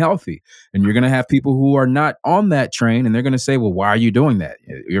and eating healthy, and you're gonna have people who are not on that train, and they're gonna say, "Well, why are you doing that?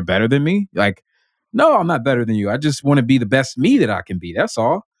 You're better than me." Like, no, I'm not better than you. I just want to be the best me that I can be. That's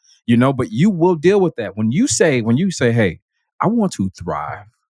all. But you will deal with that when you say, "Hey, I want to thrive."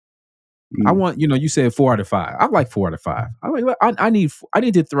 I Mm. want, you said 4 out of 5. I like 4 out of 5. I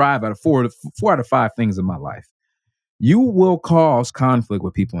need to thrive out of 4 out of 5 things in my life. You will cause conflict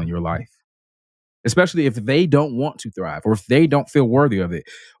with people in your life, especially if they don't want to thrive or if they don't feel worthy of it,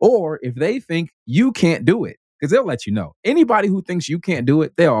 or if they think you can't do it, because they'll let you know. Anybody who thinks you can't do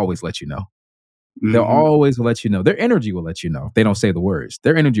it, they'll always let you know. They'll Hmm. always let you know. Their energy will let you know. They don't say the words.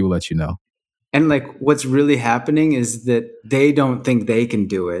 Their energy will let you know. And like, what's really happening is that they don't think they can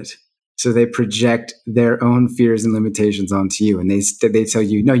do it. So they project their own fears and limitations onto you. And they tell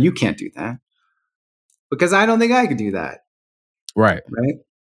you, no, you can't do that because I don't think I could do that. Right. Right.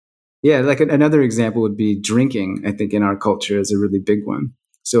 Yeah. Like, another example would be drinking. I think in our culture is a really big one.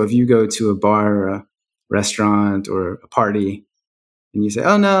 So if you go to a bar or a restaurant or a party and you say,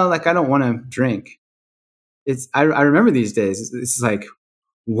 oh no, like, I don't want to drink. I remember these days. It's like,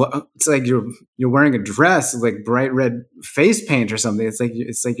 what? It's like you're wearing a dress with like bright red face paint or something. It's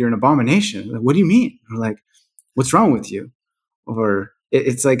like you're an abomination. Like, what do you mean? Or like, what's wrong with you? Or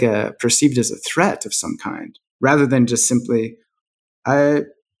it's like perceived as a threat of some kind, rather than just simply, I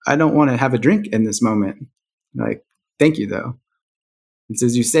I don't want to have a drink in this moment. Like, thank you though. And so,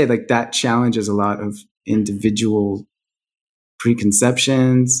 as you say, like, that challenges a lot of individual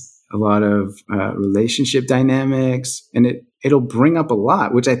preconceptions, a lot of relationship dynamics, and it'll bring up a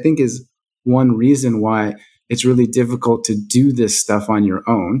lot, which I think is one reason why it's really difficult to do this stuff on your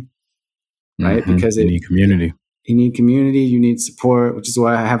own, right? Because You need community. you need community, you need support, which is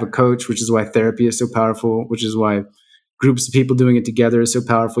why I have a coach, which is why therapy is so powerful, which is why groups of people doing it together is so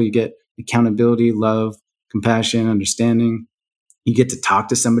powerful. You get accountability, love, compassion, understanding. You get to talk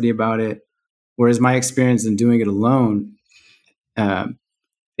to somebody about it. Whereas my experience in doing it alone, um,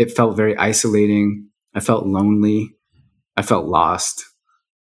 it felt very isolating. I felt lonely. I felt lost.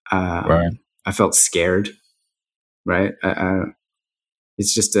 Right. I felt scared. Right.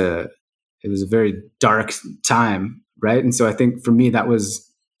 It's just it was a very dark time. Right. And so I think for me, that was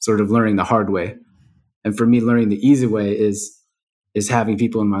sort of learning the hard way. And for me, learning the easy way is having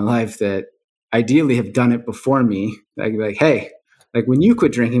people in my life that ideally have done it before me. Like, hey, like, when you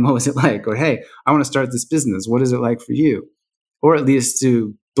quit drinking, what was it like? Or, hey, I want to start this business. What is it like for you? Or at least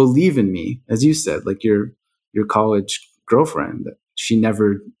to believe in me, as you said, like your college girlfriend, that she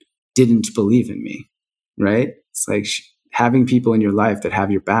never didn't believe in me, right? It's like having people in your life that have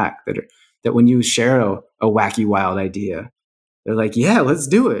your back, that when you share a wacky, wild idea, they're like, yeah, let's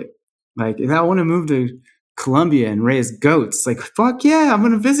do it. Like, if I want to move to Colombia and raise goats, like, fuck yeah, I'm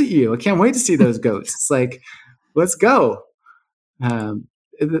going to visit you. I can't wait to see those goats. It's like, let's go. Um,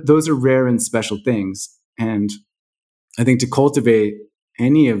 those are rare and special things. And I think to cultivate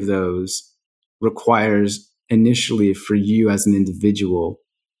any of those requires initially for you as an individual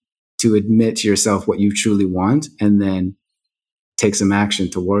to admit to yourself what you truly want, and then take some action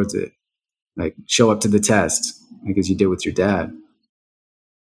towards it, like show up to the test, like as you did with your dad.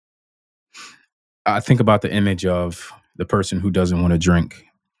 I think about the image of the person who doesn't want to drink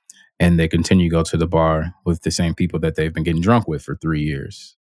and they continue to go to the bar with the same people that they've been getting drunk with for 3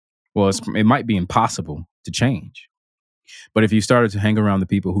 years. Well, it might be impossible to change. But if you started to hang around the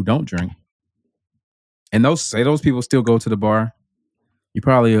people who don't drink, and those people still go to the bar, you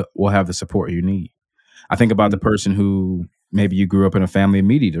probably will have the support you need. I think about the person who maybe you grew up in a family of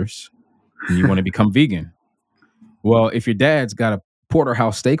meat eaters and you want to become vegan. Well, if your dad's got a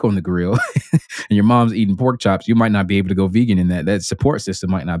porterhouse steak on the grill and your mom's eating pork chops, you might not be able to go vegan in that. That support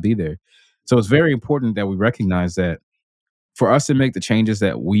system might not be there. So it's very important that we recognize that for us to make the changes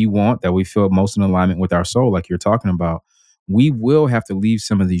that we want, that we feel most in alignment with our soul, like you're talking about, we will have to leave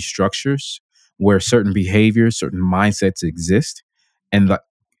some of these structures where certain behaviors, certain mindsets exist. And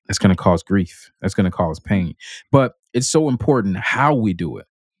that's going to cause grief. That's going to cause pain. But it's so important how we do it.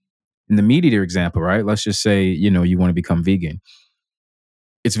 In the meat eater example, right? Let's just say, you want to become vegan.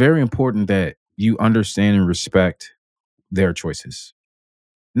 It's very important that you understand and respect their choices.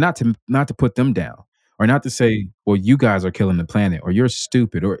 Not to put them down or not to say, well, you guys are killing the planet or you're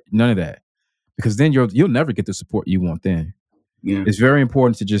stupid or none of that. Because then you'll never get the support you want then. Yeah. It's very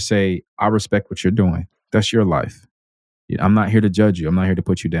important to just say, I respect what you're doing. That's your life. I'm not here to judge you. I'm not here to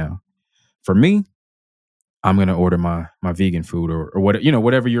put you down. For me, I'm gonna order my vegan food or what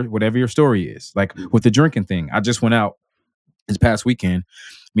whatever your story is. Like with the drinking thing, I just went out this past weekend.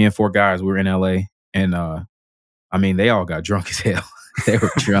 Me and 4 guys, we were in LA, and they all got drunk as hell. They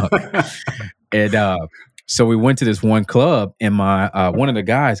were drunk, and so we went to this one club, and my one of the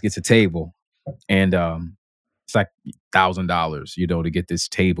guys gets a table, and it's like $1,000, to get this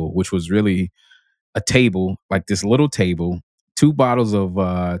table, which was really a table, like this little table, 2 bottles of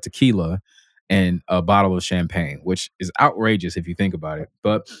tequila and a bottle of champagne, which is outrageous if you think about it.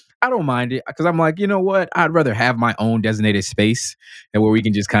 But I don't mind it because I'm like, you know what? I'd rather have my own designated space and where we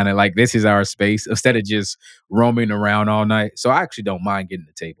can just kind of like, this is our space instead of just roaming around all night. So I actually don't mind getting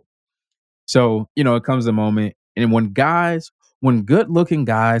the table. So, it comes a moment. And when good looking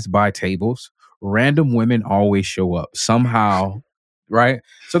guys buy tables, random women always show up somehow, right?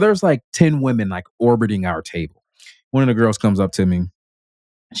 So there's like 10 women like orbiting our table. One of the girls comes up to me.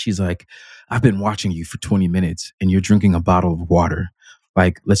 She's like, I've been watching you for 20 minutes and you're drinking a bottle of water.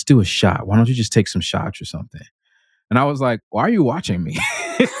 Like, let's do a shot. Why don't you just take some shots or something? And I was like, why are you watching me?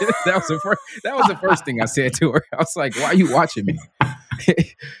 that was the first thing I said to her. I was like, why are you watching me?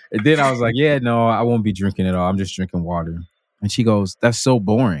 And then I was like, yeah, no, I won't be drinking at all. I'm just drinking water. And she goes, that's so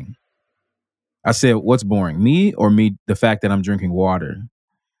boring. I said, what's boring? Me or me, the fact that I'm drinking water?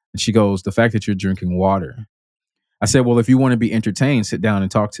 And she goes, the fact that you're drinking water. I said, well, if you want to be entertained, sit down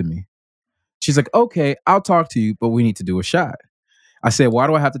and talk to me. She's like, okay, I'll talk to you, but we need to do a shot. I said, why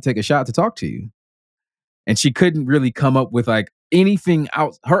do I have to take a shot to talk to you? And she couldn't really come up with like anything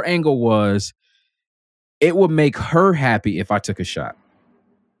out. Her angle was, it would make her happy if I took a shot.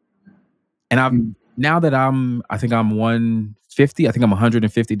 And now that I think I'm 150, I think I'm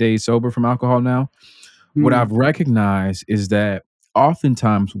 150 days sober from alcohol now. What I've recognized is that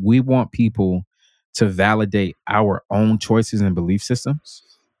oftentimes we want people to validate our own choices and belief systems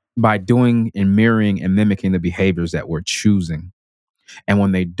by doing and mirroring and mimicking the behaviors that we're choosing. And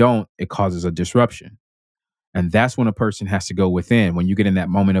when they don't, it causes a disruption. And that's when a person has to go within. When you get in that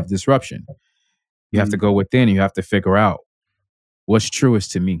moment of disruption, you have to go within and you have to figure out what's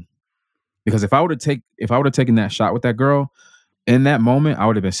truest to me. Because if I would have taken that shot with that girl, in that moment, I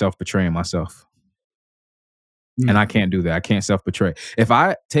would have been self-betraying myself. And I can't do that. I can't self-betray. If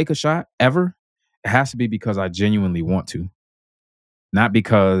I take a shot ever, it has to be because I genuinely want to, not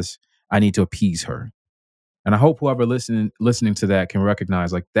because I need to appease her. And I hope whoever listening to that can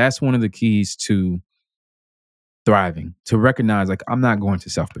recognize, like, that's one of the keys to thriving, to recognize, like, I'm not going to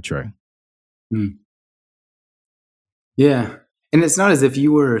self-betray. Yeah. And it's not as if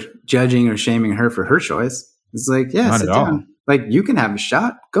you were judging or shaming her for her choice. It's like, yeah, sit down. Like, you can have a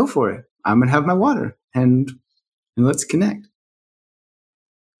shot. Go for it. I'm going to have my water and let's connect.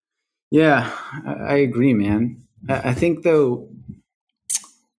 Yeah, I agree, man. I think, though,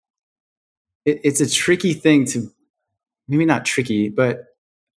 it's a tricky thing to, maybe not tricky, but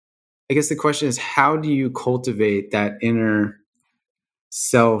I guess the question is, how do you cultivate that inner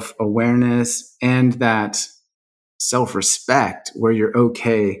self-awareness and that self-respect where you're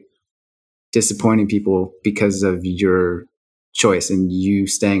okay disappointing people because of your choice and you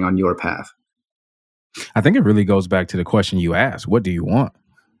staying on your path? I think it really goes back to the question you asked. What do you want?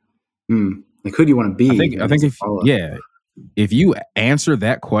 Like, who do you want to be? I think if you answer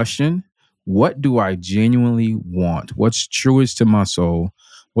that question what do I genuinely want? What's truest to my soul?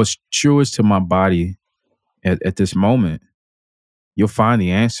 What's truest to my body at this moment? You'll find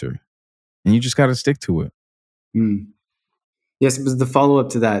the answer, and you just got to stick to it. Mm. Yes, but the follow up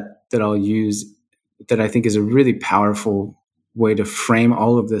to that I'll use, that I think is a really powerful way to frame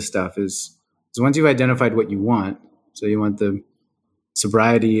all of this stuff is once you've identified what you want. So you want the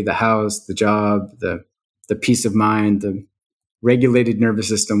sobriety, the house, the job, the peace of mind, the regulated nervous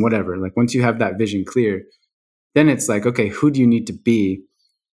system, whatever. Like once you have that vision clear, then it's like, okay, who do you need to be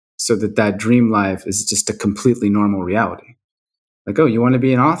so that that dream life is just a completely normal reality? Like, oh, you want to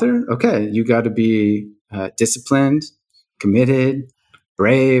be an author? Okay, you got to be disciplined, committed,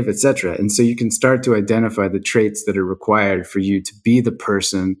 brave, etc. And so you can start to identify the traits that are required for you to be the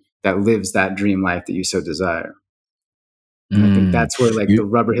person that lives that dream life that you so desire. And I think Mm, that's where like you, the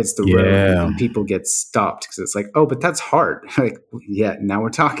rubber hits the road yeah. and people get stopped because it's like, oh, but that's hard. Like, yeah, now we're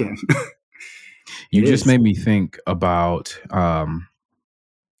talking. You It just is. made me think about I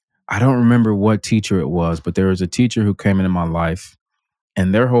don't remember what teacher it was, but there was a teacher who came into my life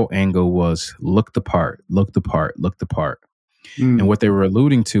and their whole angle was look the part, look the part, look the part. And Mm, what they were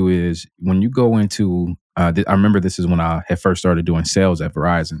alluding to is when you go into I remember this is when I had first started doing sales at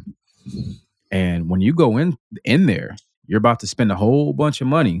Verizon. And when you go in there, you're about to spend a whole bunch of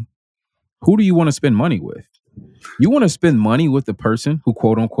money. Who do you want to spend money with? You want to spend money with the person who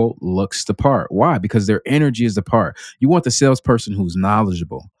quote unquote looks the part. Why? Because their energy is the part. You want the salesperson who's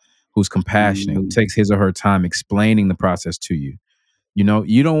knowledgeable, who's compassionate, who mm, takes his or her time explaining the process to you. You know,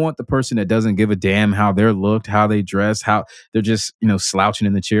 you don't want the person that doesn't give a damn how they're looked, how they dress, how they're just, slouching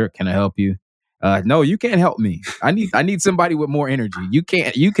in the chair. Can I help you? No, you can't help me. I need somebody with more energy. You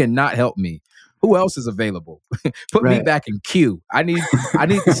cannot help me. Who else is available? Put me right. back in queue. I need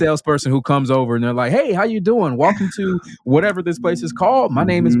the salesperson who comes over and they're like, "Hey, how you doing? Welcome to whatever this place is called. My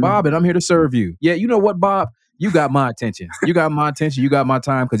name is Bob Hmm. and I'm here to serve you." Yeah, you know what, Bob? You got my attention. You got my attention. You got my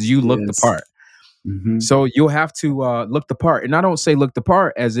time because you look the Yes. part. Hmm. So you'll have to look the part. And I don't say look the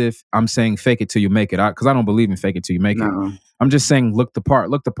part as if I'm saying fake it till you make it, because I don't believe in fake it till you make it. No. I'm just saying look the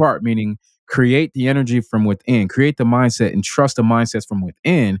part. Look the part, meaning create the energy from within, create the mindset and trust the mindsets from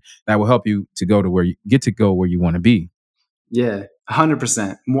within that will help you to go to where you get to go where you want to be. Yeah,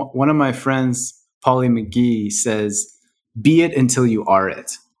 100%. One of my friends, Polly McGee, says, be it until you are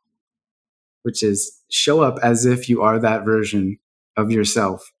it, which is show up as if you are that version of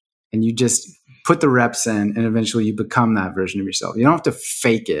yourself. And you just put the reps in, and eventually you become that version of yourself. You don't have to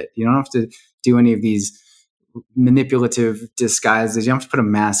fake it. You don't have to do any of these manipulative disguises. You don't have to put a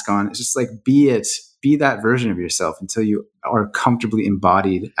mask on. It's just like be it, be that version of yourself until you are comfortably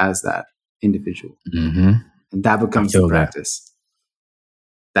embodied as that individual. Mm-hmm. And that I becomes the feel that. practice.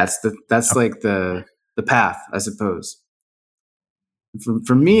 That's like the path, I suppose.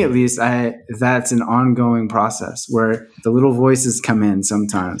 For me at least, I that's an ongoing process where the little voices come in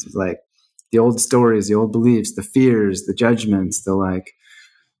sometimes, like the old stories, the old beliefs, the fears, the judgments,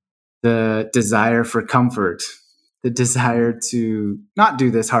 the desire for comfort, the desire to not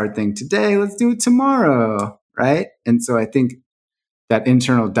do this hard thing today, let's do it tomorrow, right? And so I think that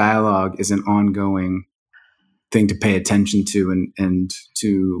internal dialogue is an ongoing thing to pay attention to and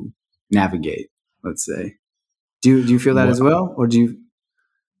to navigate, let's say. Do you feel that Well, as well, or do you?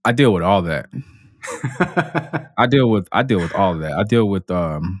 I deal with all that. I deal with all of that. I deal with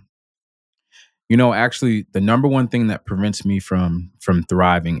actually the number one thing that prevents me from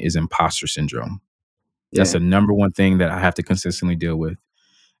thriving is imposter syndrome. That's Yeah. the number one thing that I have to consistently deal with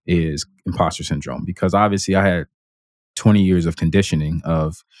is imposter syndrome, because obviously I had 20 years of conditioning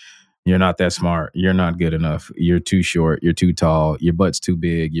of you're not that smart, you're not good enough, you're too short, you're too tall, your butt's too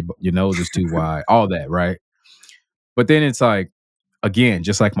big, your nose is too wide, all that, right? But then it's like, again,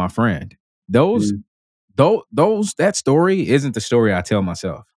 just like my friend, those Mm. those that story isn't the story I tell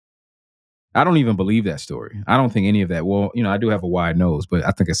myself. I don't even believe that story. I don't think any of that. Well, I do have a wide nose, but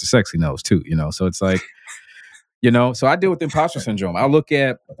I think it's a sexy nose too. So it's like, so I deal with imposter syndrome. I look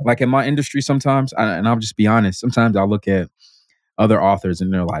at, like, in my industry sometimes, and I'll just be honest, sometimes I look at other authors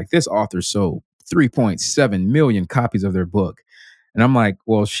and they're like, this author sold 3.7 million copies of their book. And I'm like,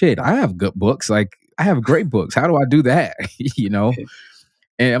 well, shit, I have good books. Like, I have great books. How do I do that? you know?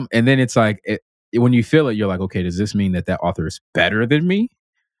 And then it's like, when you feel it, you're like, okay, does this mean that author is better than me?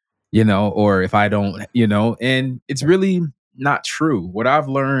 Or if I don't, and it's really not true. What I've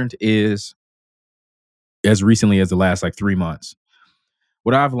learned is, as recently as the last like 3 months,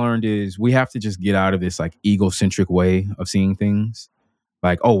 what I've learned is we have to just get out of this like egocentric way of seeing things.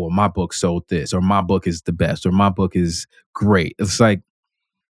 Like, oh, well, my book sold this, or my book is the best, or my book is great. It's like,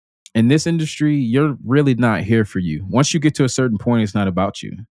 in this industry, you're really not here for you. Once you get to a certain point, it's not about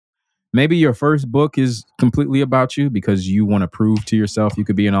you. Maybe your first book is completely about you because you want to prove to yourself you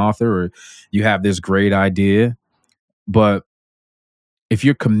could be an author, or you have this great idea. But if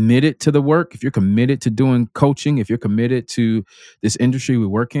you're committed to the work, if you're committed to doing coaching, if you're committed to this industry we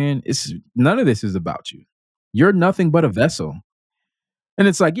work in, it's none of this is about you. You're nothing but a vessel. And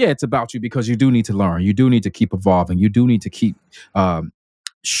it's like, yeah, it's about you because you do need to learn. You do need to keep evolving. You do need to keep um,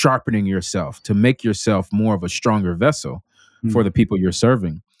 sharpening yourself to make yourself more of a stronger vessel for Mm. the people you're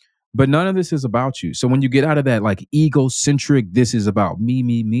serving. But none of this is about you. So when you get out of that like egocentric, this is about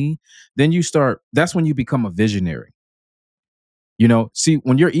me, then you start, that's when you become a visionary. You know, see,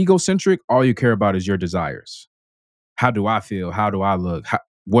 when you're egocentric, all you care about is your desires. How do I feel? How do I look?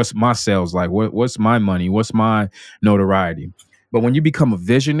 What's my sales like? What's my money? What's my notoriety? But when you become a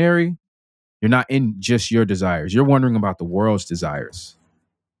visionary, you're not in just your desires. You're wondering about the world's desires.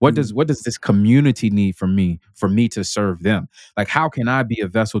 Mm. What does this community need from me for me to serve them? Like, how can I be a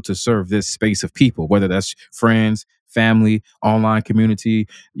vessel to serve this space of people, whether that's friends, family, online community,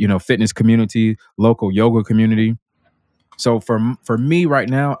 fitness community, local yoga community. So for me right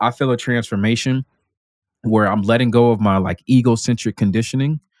now, I feel a transformation where I'm letting go of my like egocentric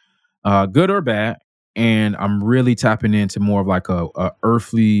conditioning, good or bad, and I'm really tapping into more of like a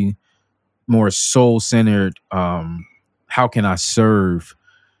earthly, more soul centered. How can I serve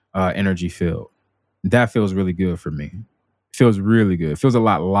energy field? That feels really good for me. Feels really good. Feels a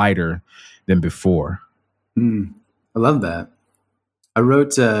lot lighter than before. Mm. I love that. I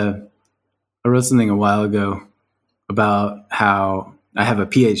wrote I wrote something a while ago about how I have a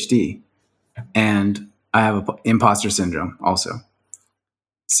PhD and I have a imposter syndrome also.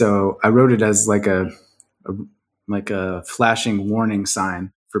 So I wrote it as a like a flashing warning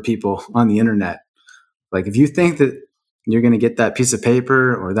sign for people on the internet. Like if you think that you're going to get that piece of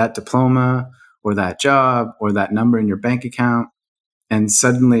paper or that diploma or that job or that number in your bank account and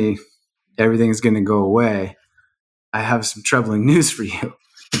suddenly everything's going to go away, I have some troubling news for you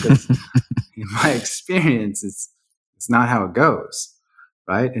because in my experience, it's not how it goes,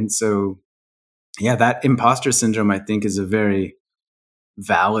 right? And so, yeah, that imposter syndrome, I think, is a very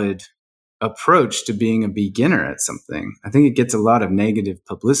valid approach to being a beginner at something. I think it gets a lot of negative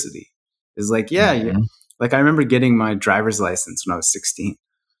publicity. It's like, yeah, Mhm. like I remember getting my driver's license when I was 16,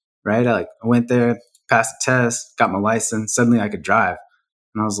 right? I went there, passed the test, got my license. Suddenly, I could drive,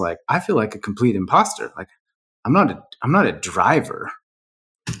 and I was like, I feel like a complete imposter. Like I'm not a driver,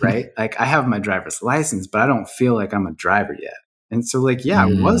 right? Like I have my driver's license, but I don't feel like I'm a driver yet. And so like, yeah, I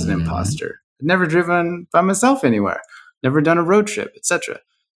was an Mhm. imposter. I'd never driven by myself anywhere, never done a road trip, etc.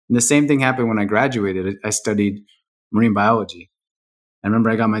 And the same thing happened when I graduated. I studied marine biology. I remember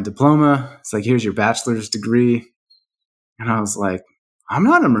I got my diploma. It's like, here's your bachelor's degree. And I was like, I'm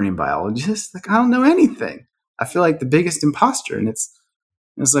not a marine biologist. Like, I don't know anything. I feel like the biggest imposter. And it's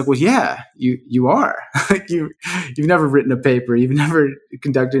like, well, yeah, you are. Like you've never written a paper, you've never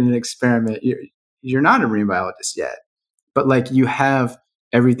conducted an experiment. You're not a marine biologist yet, but like you have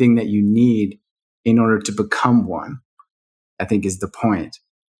everything that you need in order to become one. I think is the point.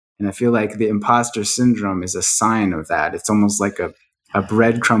 And I feel like the imposter syndrome is a sign of that. It's almost like a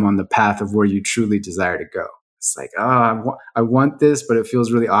breadcrumb on the path of where you truly desire to go. It's like, oh, I want this, but it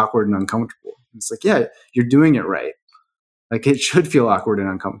feels really awkward and uncomfortable. It's like, yeah, you're doing it right. Like it should feel awkward and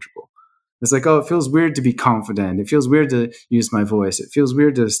uncomfortable. It's like, oh, it feels weird to be confident. It feels weird to use my voice. It feels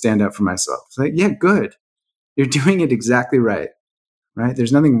weird to stand up for myself. It's like, yeah, good. You're doing it exactly right. Right?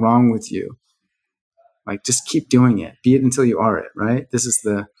 There's nothing wrong with you. Like just keep doing it. Be it until you are it, right? This is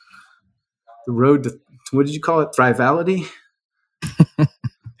the road to what did you call it? Thrivality?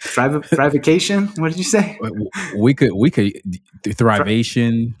 Thrivication? What did you say? We could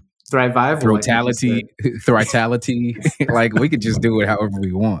thrivation, Thrival, I think you throtality, said. thritality. Like we could just do it however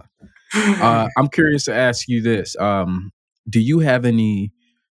we want. I'm curious to ask you this. Do you have any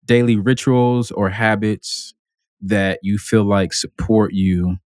daily rituals or habits that you feel like support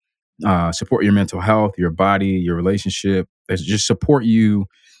your mental health, your body, your relationship, that just support you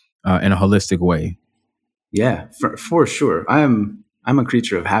in a holistic way? Yeah, for sure. I'm a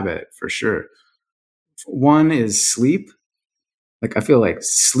creature of habit for sure. One is sleep. Like I feel like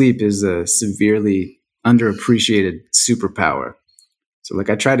sleep is a severely underappreciated superpower. So like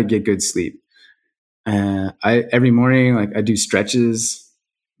I try to get good sleep. I every morning like I do stretches,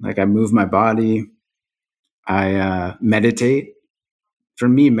 like I move my body. I meditate. For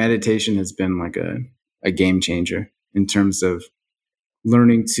me, meditation has been like a game changer in terms of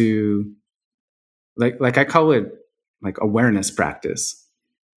learning to like I call it like awareness practice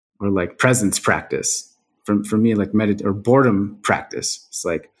or like presence practice. For me, like medit or boredom practice. It's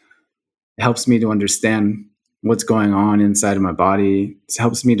like it helps me to understand what's going on inside of my body. It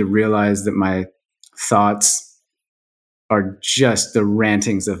helps me to realize that my thoughts are just the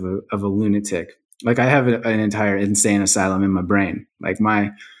rantings of a lunatic. Like I have an entire insane asylum in my brain. Like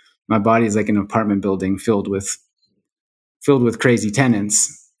my body is like an apartment building filled with crazy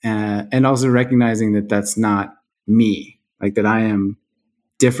tenants, and also recognizing that that's not me. Like that I am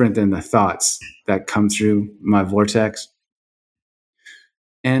different than the thoughts that come through my vortex.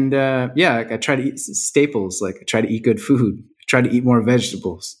 And yeah, like I try to eat staples. Like I try to eat good food. I try to eat more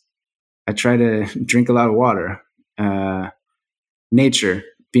vegetables. I try to drink a lot of water. Nature,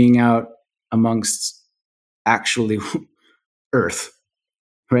 being out amongst actually earth,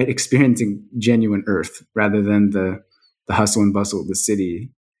 right? Experiencing genuine earth rather than the hustle and bustle of the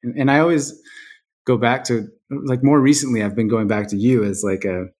city. And I always go back to, like, more recently I've been going back to you as like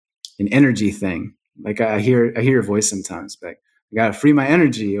an energy thing. Like I hear your voice sometimes, like I gotta free my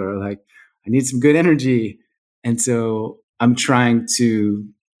energy, or like I need some good energy. And so I'm trying to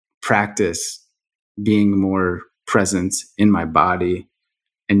practice being more present in my body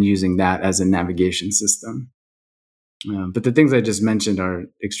and using that as a navigation system. But the things I just mentioned are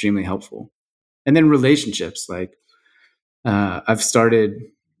extremely helpful. And then relationships, like I've started,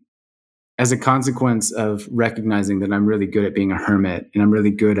 as a consequence of recognizing that I'm really good at being a hermit and I'm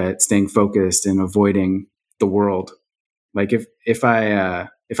really good at staying focused and avoiding the world. Like if I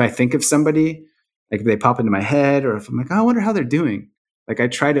think of somebody, like if they pop into my head, or if I'm like, oh, I wonder how they're doing, like I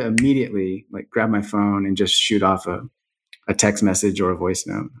try to immediately like grab my phone and just shoot off a text message or a voice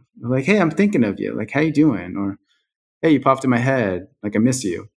note. Like, hey, I'm thinking of you. Like, how you doing? Or hey, you popped in my head. Like, I miss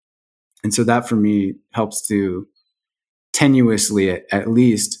you. And so that for me helps to tenuously, at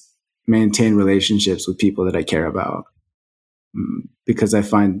least, maintain relationships with people that I care about, because I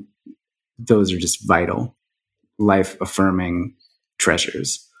find those are just vital, life affirming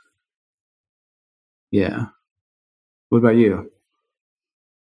treasures. Yeah. What about you?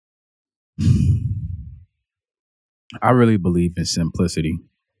 I really believe in simplicity,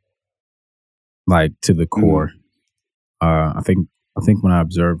 like to the core. Mm, I think when I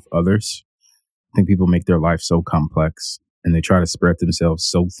observe others, I think people make their life so complex and they try to spread themselves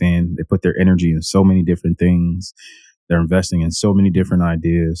so thin. They put their energy in so many different things. They're investing in so many different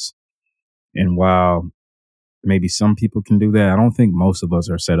ideas. And while maybe some people can do that, I don't think most of us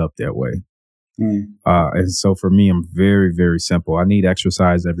are set up that way. mm, And so for me, I'm very, very simple. I need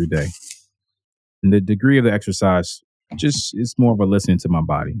exercise every day. And the degree of the exercise just is more of a listening to my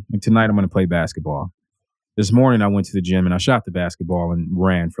body. Like tonight, I'm going to play basketball. This morning, I went to the gym and I shot the basketball and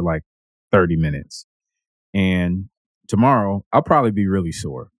ran for like 30 minutes. And tomorrow, I'll probably be really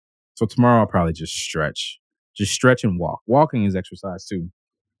sore. So tomorrow, I'll probably just stretch and walk. Walking is exercise too.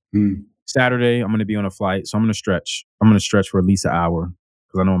 mm. Saturday, I'm going to be on a flight. So I'm going to stretch. I'm going to stretch for at least an hour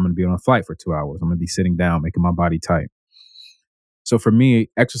because I know I'm going to be on a flight for 2 hours. I'm going to be sitting down, making my body tight. So for me,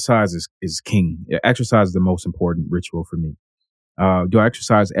 exercise is king. Yeah, exercise is the most important ritual for me. Do I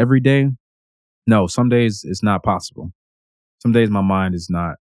exercise every day? No, some days it's not possible. Some days my mind is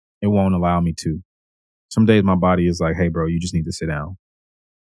not, it won't allow me to. Some days my body is like, hey, bro, you just need to sit down.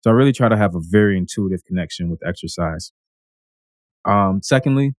 So I really try to have a very intuitive connection with exercise.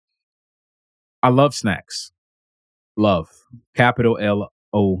 Secondly, I love snacks. Love, capital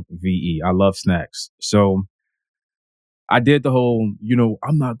LOVE. I love snacks. So I did the whole,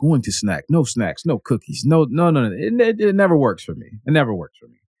 I'm not going to snack. No snacks, no cookies, no, no, no, no. It never works for me. It never works for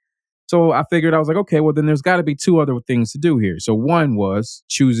me. So I figured, I was like, okay, well, then there's got to be two other things to do here. So one was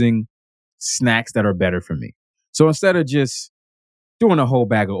choosing snacks that are better for me. So instead of just doing a whole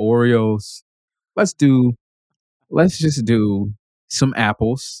bag of Oreos, let's do, let's just do some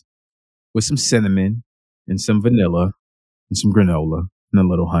apples with some cinnamon and some vanilla and some granola and a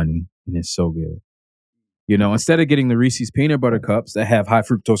little honey. And it's so good. Instead of getting the Reese's peanut butter cups that have high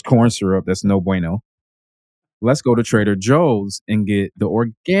fructose corn syrup, that's no bueno. Let's go to Trader Joe's and get the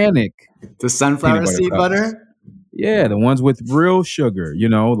organic The peanut sunflower butter seed cups. butter? Yeah, the ones with real sugar,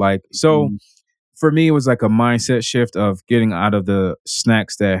 like so Mm, for me it was like a mindset shift of getting out of the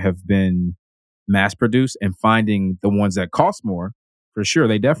snacks that have been mass produced and finding the ones that cost more. For sure,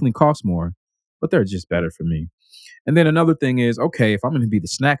 they definitely cost more, but they're just better for me. And then another thing is, okay, if I'm going to be the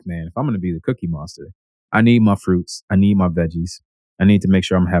snack man, if I'm going to be the cookie monster, I need my fruits, I need my veggies. I need to make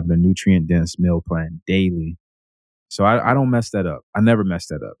sure I'm having a nutrient dense meal plan daily. So I don't mess that up. I never mess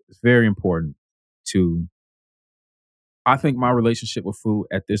that up. It's very important to, I think my relationship with food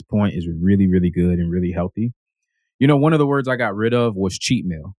at this point is really, really good and really healthy. One of the words I got rid of was cheat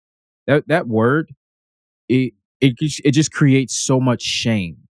meal. That word, it just creates so much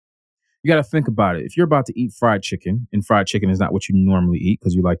shame. You got to think about it. If you're about to eat fried chicken, and fried chicken is not what you normally eat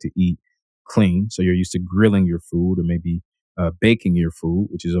because you like to eat clean. So you're used to grilling your food or maybe baking your food,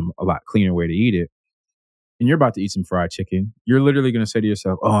 which is a lot cleaner way to eat it. And you're about to eat some fried chicken. You're literally going to say to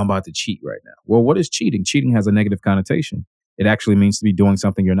yourself, "Oh, I'm about to cheat right now." Well, what is cheating? Cheating has a negative connotation. It actually means to be doing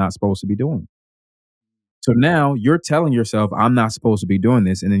something you're not supposed to be doing. So now you're telling yourself, "I'm not supposed to be doing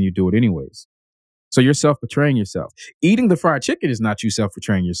this," and then you do it anyways. So you're self betraying yourself. Eating the fried chicken is not you self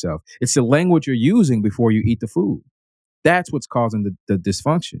betraying yourself. It's the language you're using before you eat the food. That's what's causing the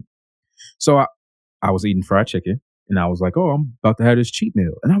dysfunction. So I was eating fried chicken and I was like, "Oh, I'm about to have this cheat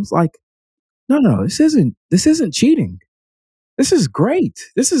meal." And I was like, no, this isn't cheating. This is great.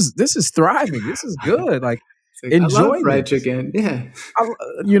 This is thriving. This is good. Like, It's like, I love enjoy fried this. chicken. Yeah.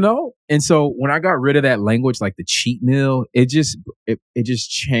 And so when I got rid of that language, like the cheat meal, it just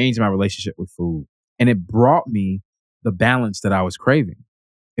changed my relationship with food, and it brought me the balance that I was craving.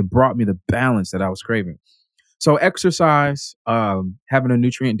 It brought me the balance that I was craving. So exercise, having a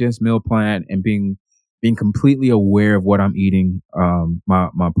nutrient dense meal plan, and being completely aware of what I'm eating,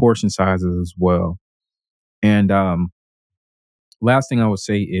 my portion sizes as well. And last thing I would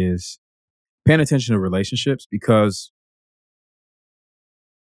say is paying attention to relationships, because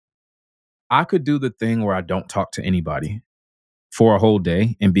I could do the thing where I don't talk to anybody for a whole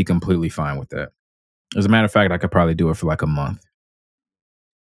day and be completely fine with that. As a matter of fact, I could probably do it for like a month.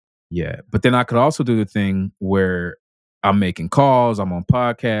 Yeah. But then I could also do the thing where I'm making calls, I'm on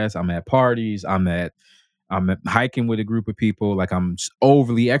podcasts, I'm at parties, I'm hiking with a group of people, like I'm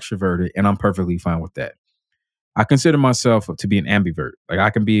overly extroverted, and I'm perfectly fine with that. I consider myself to be an ambivert. Like I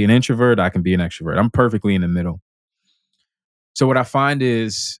can be an introvert, I can be an extrovert. I'm perfectly in the middle. So what I find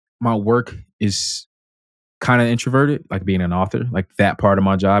is my work is kind of introverted, like being an author. Like that part of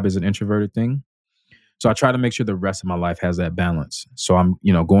my job is an introverted thing. So I try to make sure the rest of my life has that balance. So I'm,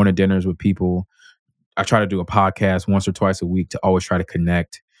 going to dinners with people. I try to do a podcast once or twice a week to always try to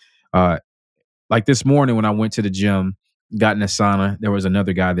connect. Uh, like this morning when I went to the gym, got in the sauna, there was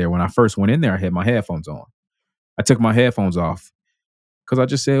another guy there. When I first went in there, I had my headphones on. I took my headphones off because I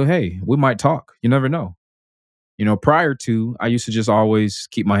just said, "Hey, we might talk. You never know." Prior to, I used to just always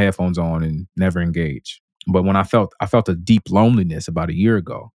keep my headphones on and never engage. But when I felt a deep loneliness about a year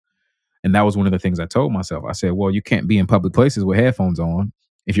ago. And that was one of the things I told myself. I said, "Well, you can't be in public places with headphones on.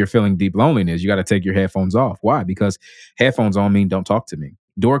 If you're feeling deep loneliness, you got to take your headphones off." Why? Because headphones on mean don't talk to me.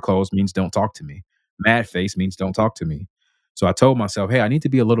 Door closed means don't talk to me. Mad face means don't talk to me. So I told myself, "Hey, I need to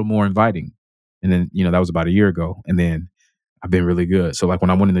be a little more inviting." And then, that was about a year ago. And then I've been really good. So like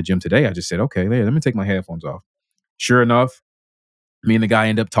when I went in the gym today, I just said, "Okay, let me take my headphones off." Sure enough, me and the guy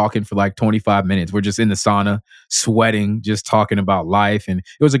end up talking for like 25 minutes. We're just in the sauna, sweating, just talking about life. And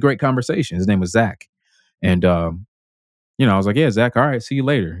it was a great conversation. His name was Zach. And, I was like, "Yeah, Zach, all right, see you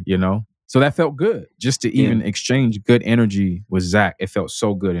later. So that felt good just to Yeah. even exchange good energy with Zach. It felt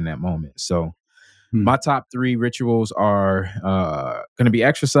so good in that moment. So Hmm. my top three rituals are going to be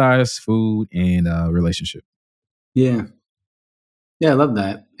exercise, food, and relationship. Yeah. Yeah. I love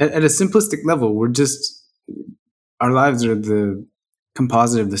that. At a simplistic level, our lives are the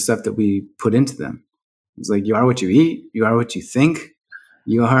composite of the stuff that we put into them. It's like you are what you eat, you are what you think,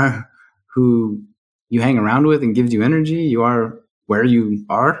 you are who you hang around with and gives you energy, you are where you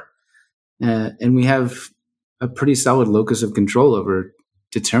are. And we have a pretty solid locus of control over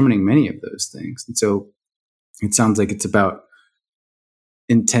determining many of those things. And so it sounds like it's about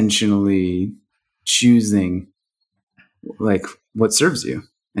intentionally choosing like what serves you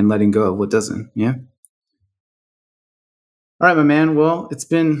and letting go of what doesn't. Yeah. All right, my man. Well, it's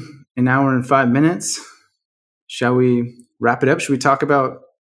been an hour and 5 minutes. Shall we wrap it up? Should we talk about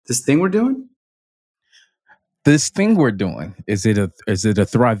this thing we're doing? This thing we're doing, is it a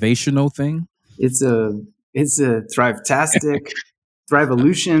thrivational thing? It's a thrive-tastic,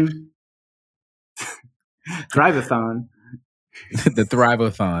 thrive-evolution, thrive-a-thon. The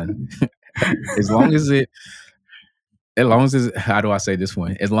Thriveathon. as long as it how do I say this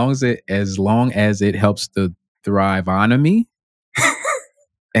one? As long as it helps the Thriveonomy,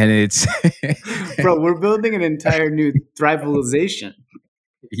 and it's Bro, we're building an entire new thrivalization.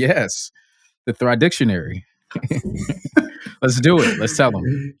 yes, the Thrive Dictionary. Let's do it. Let's tell them.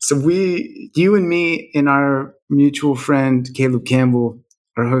 So you and me and our mutual friend Caleb Campbell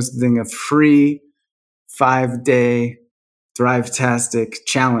are hosting a free 5-day Thrive-tastic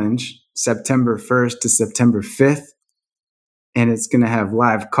challenge, September 1st to September 5th. And it's going to have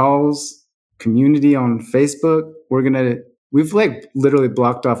live calls, community on Facebook. We've like literally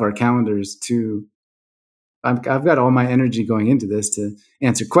blocked off our calendars to, I've got all my energy going into this to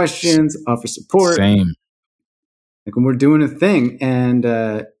answer questions, offer support. Same. Like when we're doing a thing, and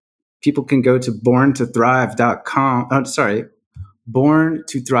people can go to borntothrive.com. Oh, sorry,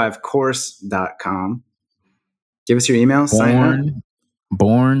 born2thrivecourse.com. Give us your email, sign up.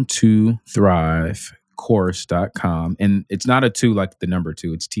 Born2thrivecourse.com. And it's not a two like the number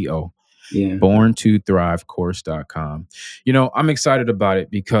two, it's TO. Yeah. Born2thrivecourse.com. I'm excited about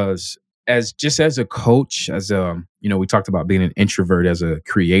it because as a coach, we talked about being an introvert, as a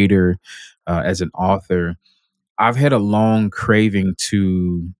creator, as an author, I've had a long craving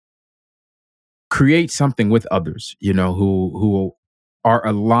to create something with others, who are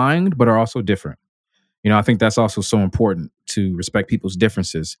aligned but are also different. I think that's also so important, to respect people's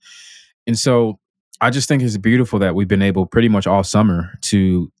differences. And so I just think it's beautiful that we've been able pretty much all summer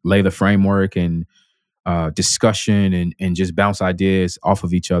to lay the framework and discussion, and just bounce ideas off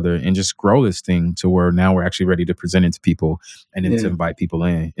of each other and just grow this thing to where now we're actually ready to present it to people and then to Yeah. invite people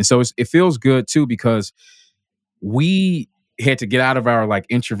in. And so it feels good too, because we had to get out of our like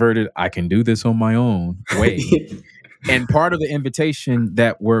introverted, I can do this on my own way. And part of the invitation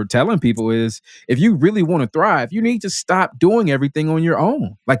that we're telling people is, if you really want to thrive, you need to stop doing everything on your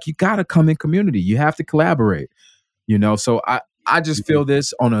own. Like, you got to come in community. You have to collaborate. So I just feel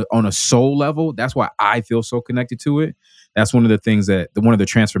this on a soul level. That's why I feel so connected to it. That's one of the things one of the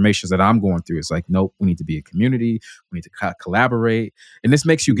transformations that I'm going through. It's like, nope, we need to be a community. We need to collaborate, and this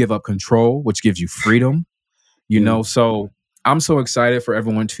makes you give up control, which gives you freedom. Yeah. So I'm so excited for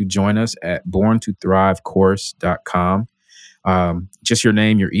everyone to join us at born2thrivecourse.com. Just your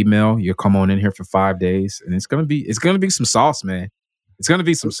name, your email, you'll come on in here for 5 days, and it's gonna be some sauce, man. It's gonna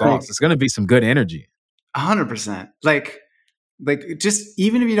be some sauce. It's gonna be some good energy. 100%. Like just,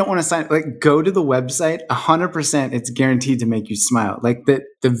 even if you don't want to sign, like, go to the website. 100%, it's guaranteed to make you smile. Like, the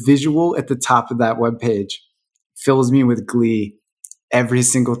visual at the top of that webpage fills me with glee every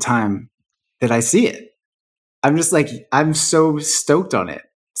single time that I see it. I'm just like, I'm so stoked on it.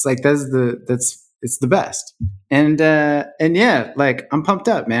 It's like, it's the best. And yeah, like, I'm pumped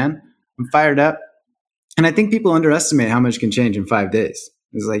up, man. I'm fired up. And I think people underestimate how much can change in 5 days.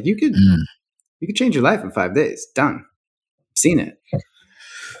 It's like, you could change your life in 5 days. Done. Seen it.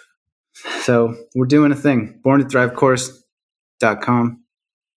 So we're doing a thing. born2thrivecourse.com,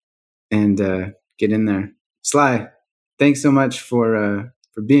 and get in there. Sly, thanks so much for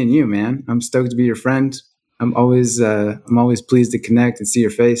being you, man. I'm stoked to be your friend. I'm always pleased to connect and see your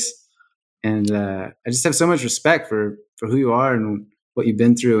face. And I just have so much respect for who you are and what you've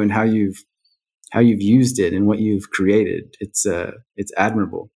been through and how you've used it and what you've created. It's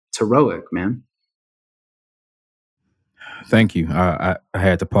admirable. It's heroic, man. Thank you. I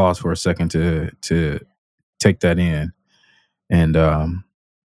had to pause for a second to take that in, and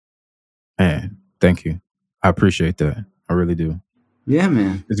man, thank you. I appreciate that. I really do. Yeah,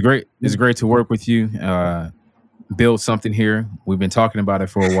 man. It's great. It's great to work with you. Build something here. We've been talking about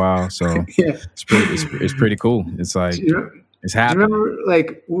it for a while, so Yeah. it's pretty cool. It's like, it's Do you happening. remember,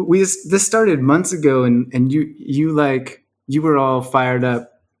 like, this started months ago, and you were all fired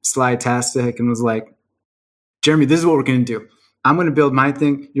up, Sly-tastic, and was like, Jeremy, this is what we're gonna do. I'm gonna build my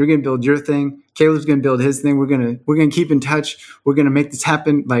thing. You're gonna build your thing. Caleb's gonna build his thing. We're gonna keep in touch. We're gonna make this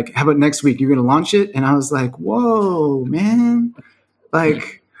happen. Like, how about next week? You're gonna launch it? And I was like, whoa, man.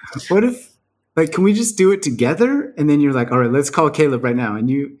 Like, what if, like, can we just do it together? And then you're like, all right, let's call Caleb right now. And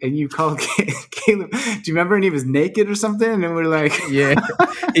you call Caleb. Do you remember? And he was naked or something. And we're like, Yeah,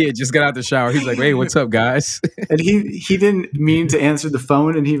 he had just got out the shower. He's like, "Hey, what's up, guys?" and he didn't mean to answer the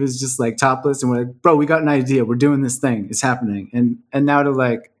phone, and he was just like topless. And we're like, bro, we got an idea. We're doing this thing. It's happening. And now to,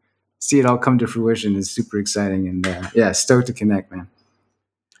 like, see it all come to fruition is super exciting. And yeah, stoked to connect, man.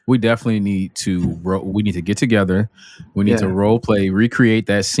 We definitely need to we need to get together. We need to Yeah. role play, recreate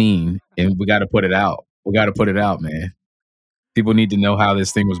that scene, and we got to put it out. We got to put it out, man. People need to know how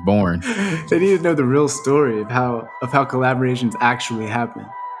this thing was born. They need to know the real story of how collaborations actually happen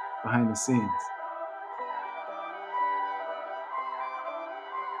behind the scenes.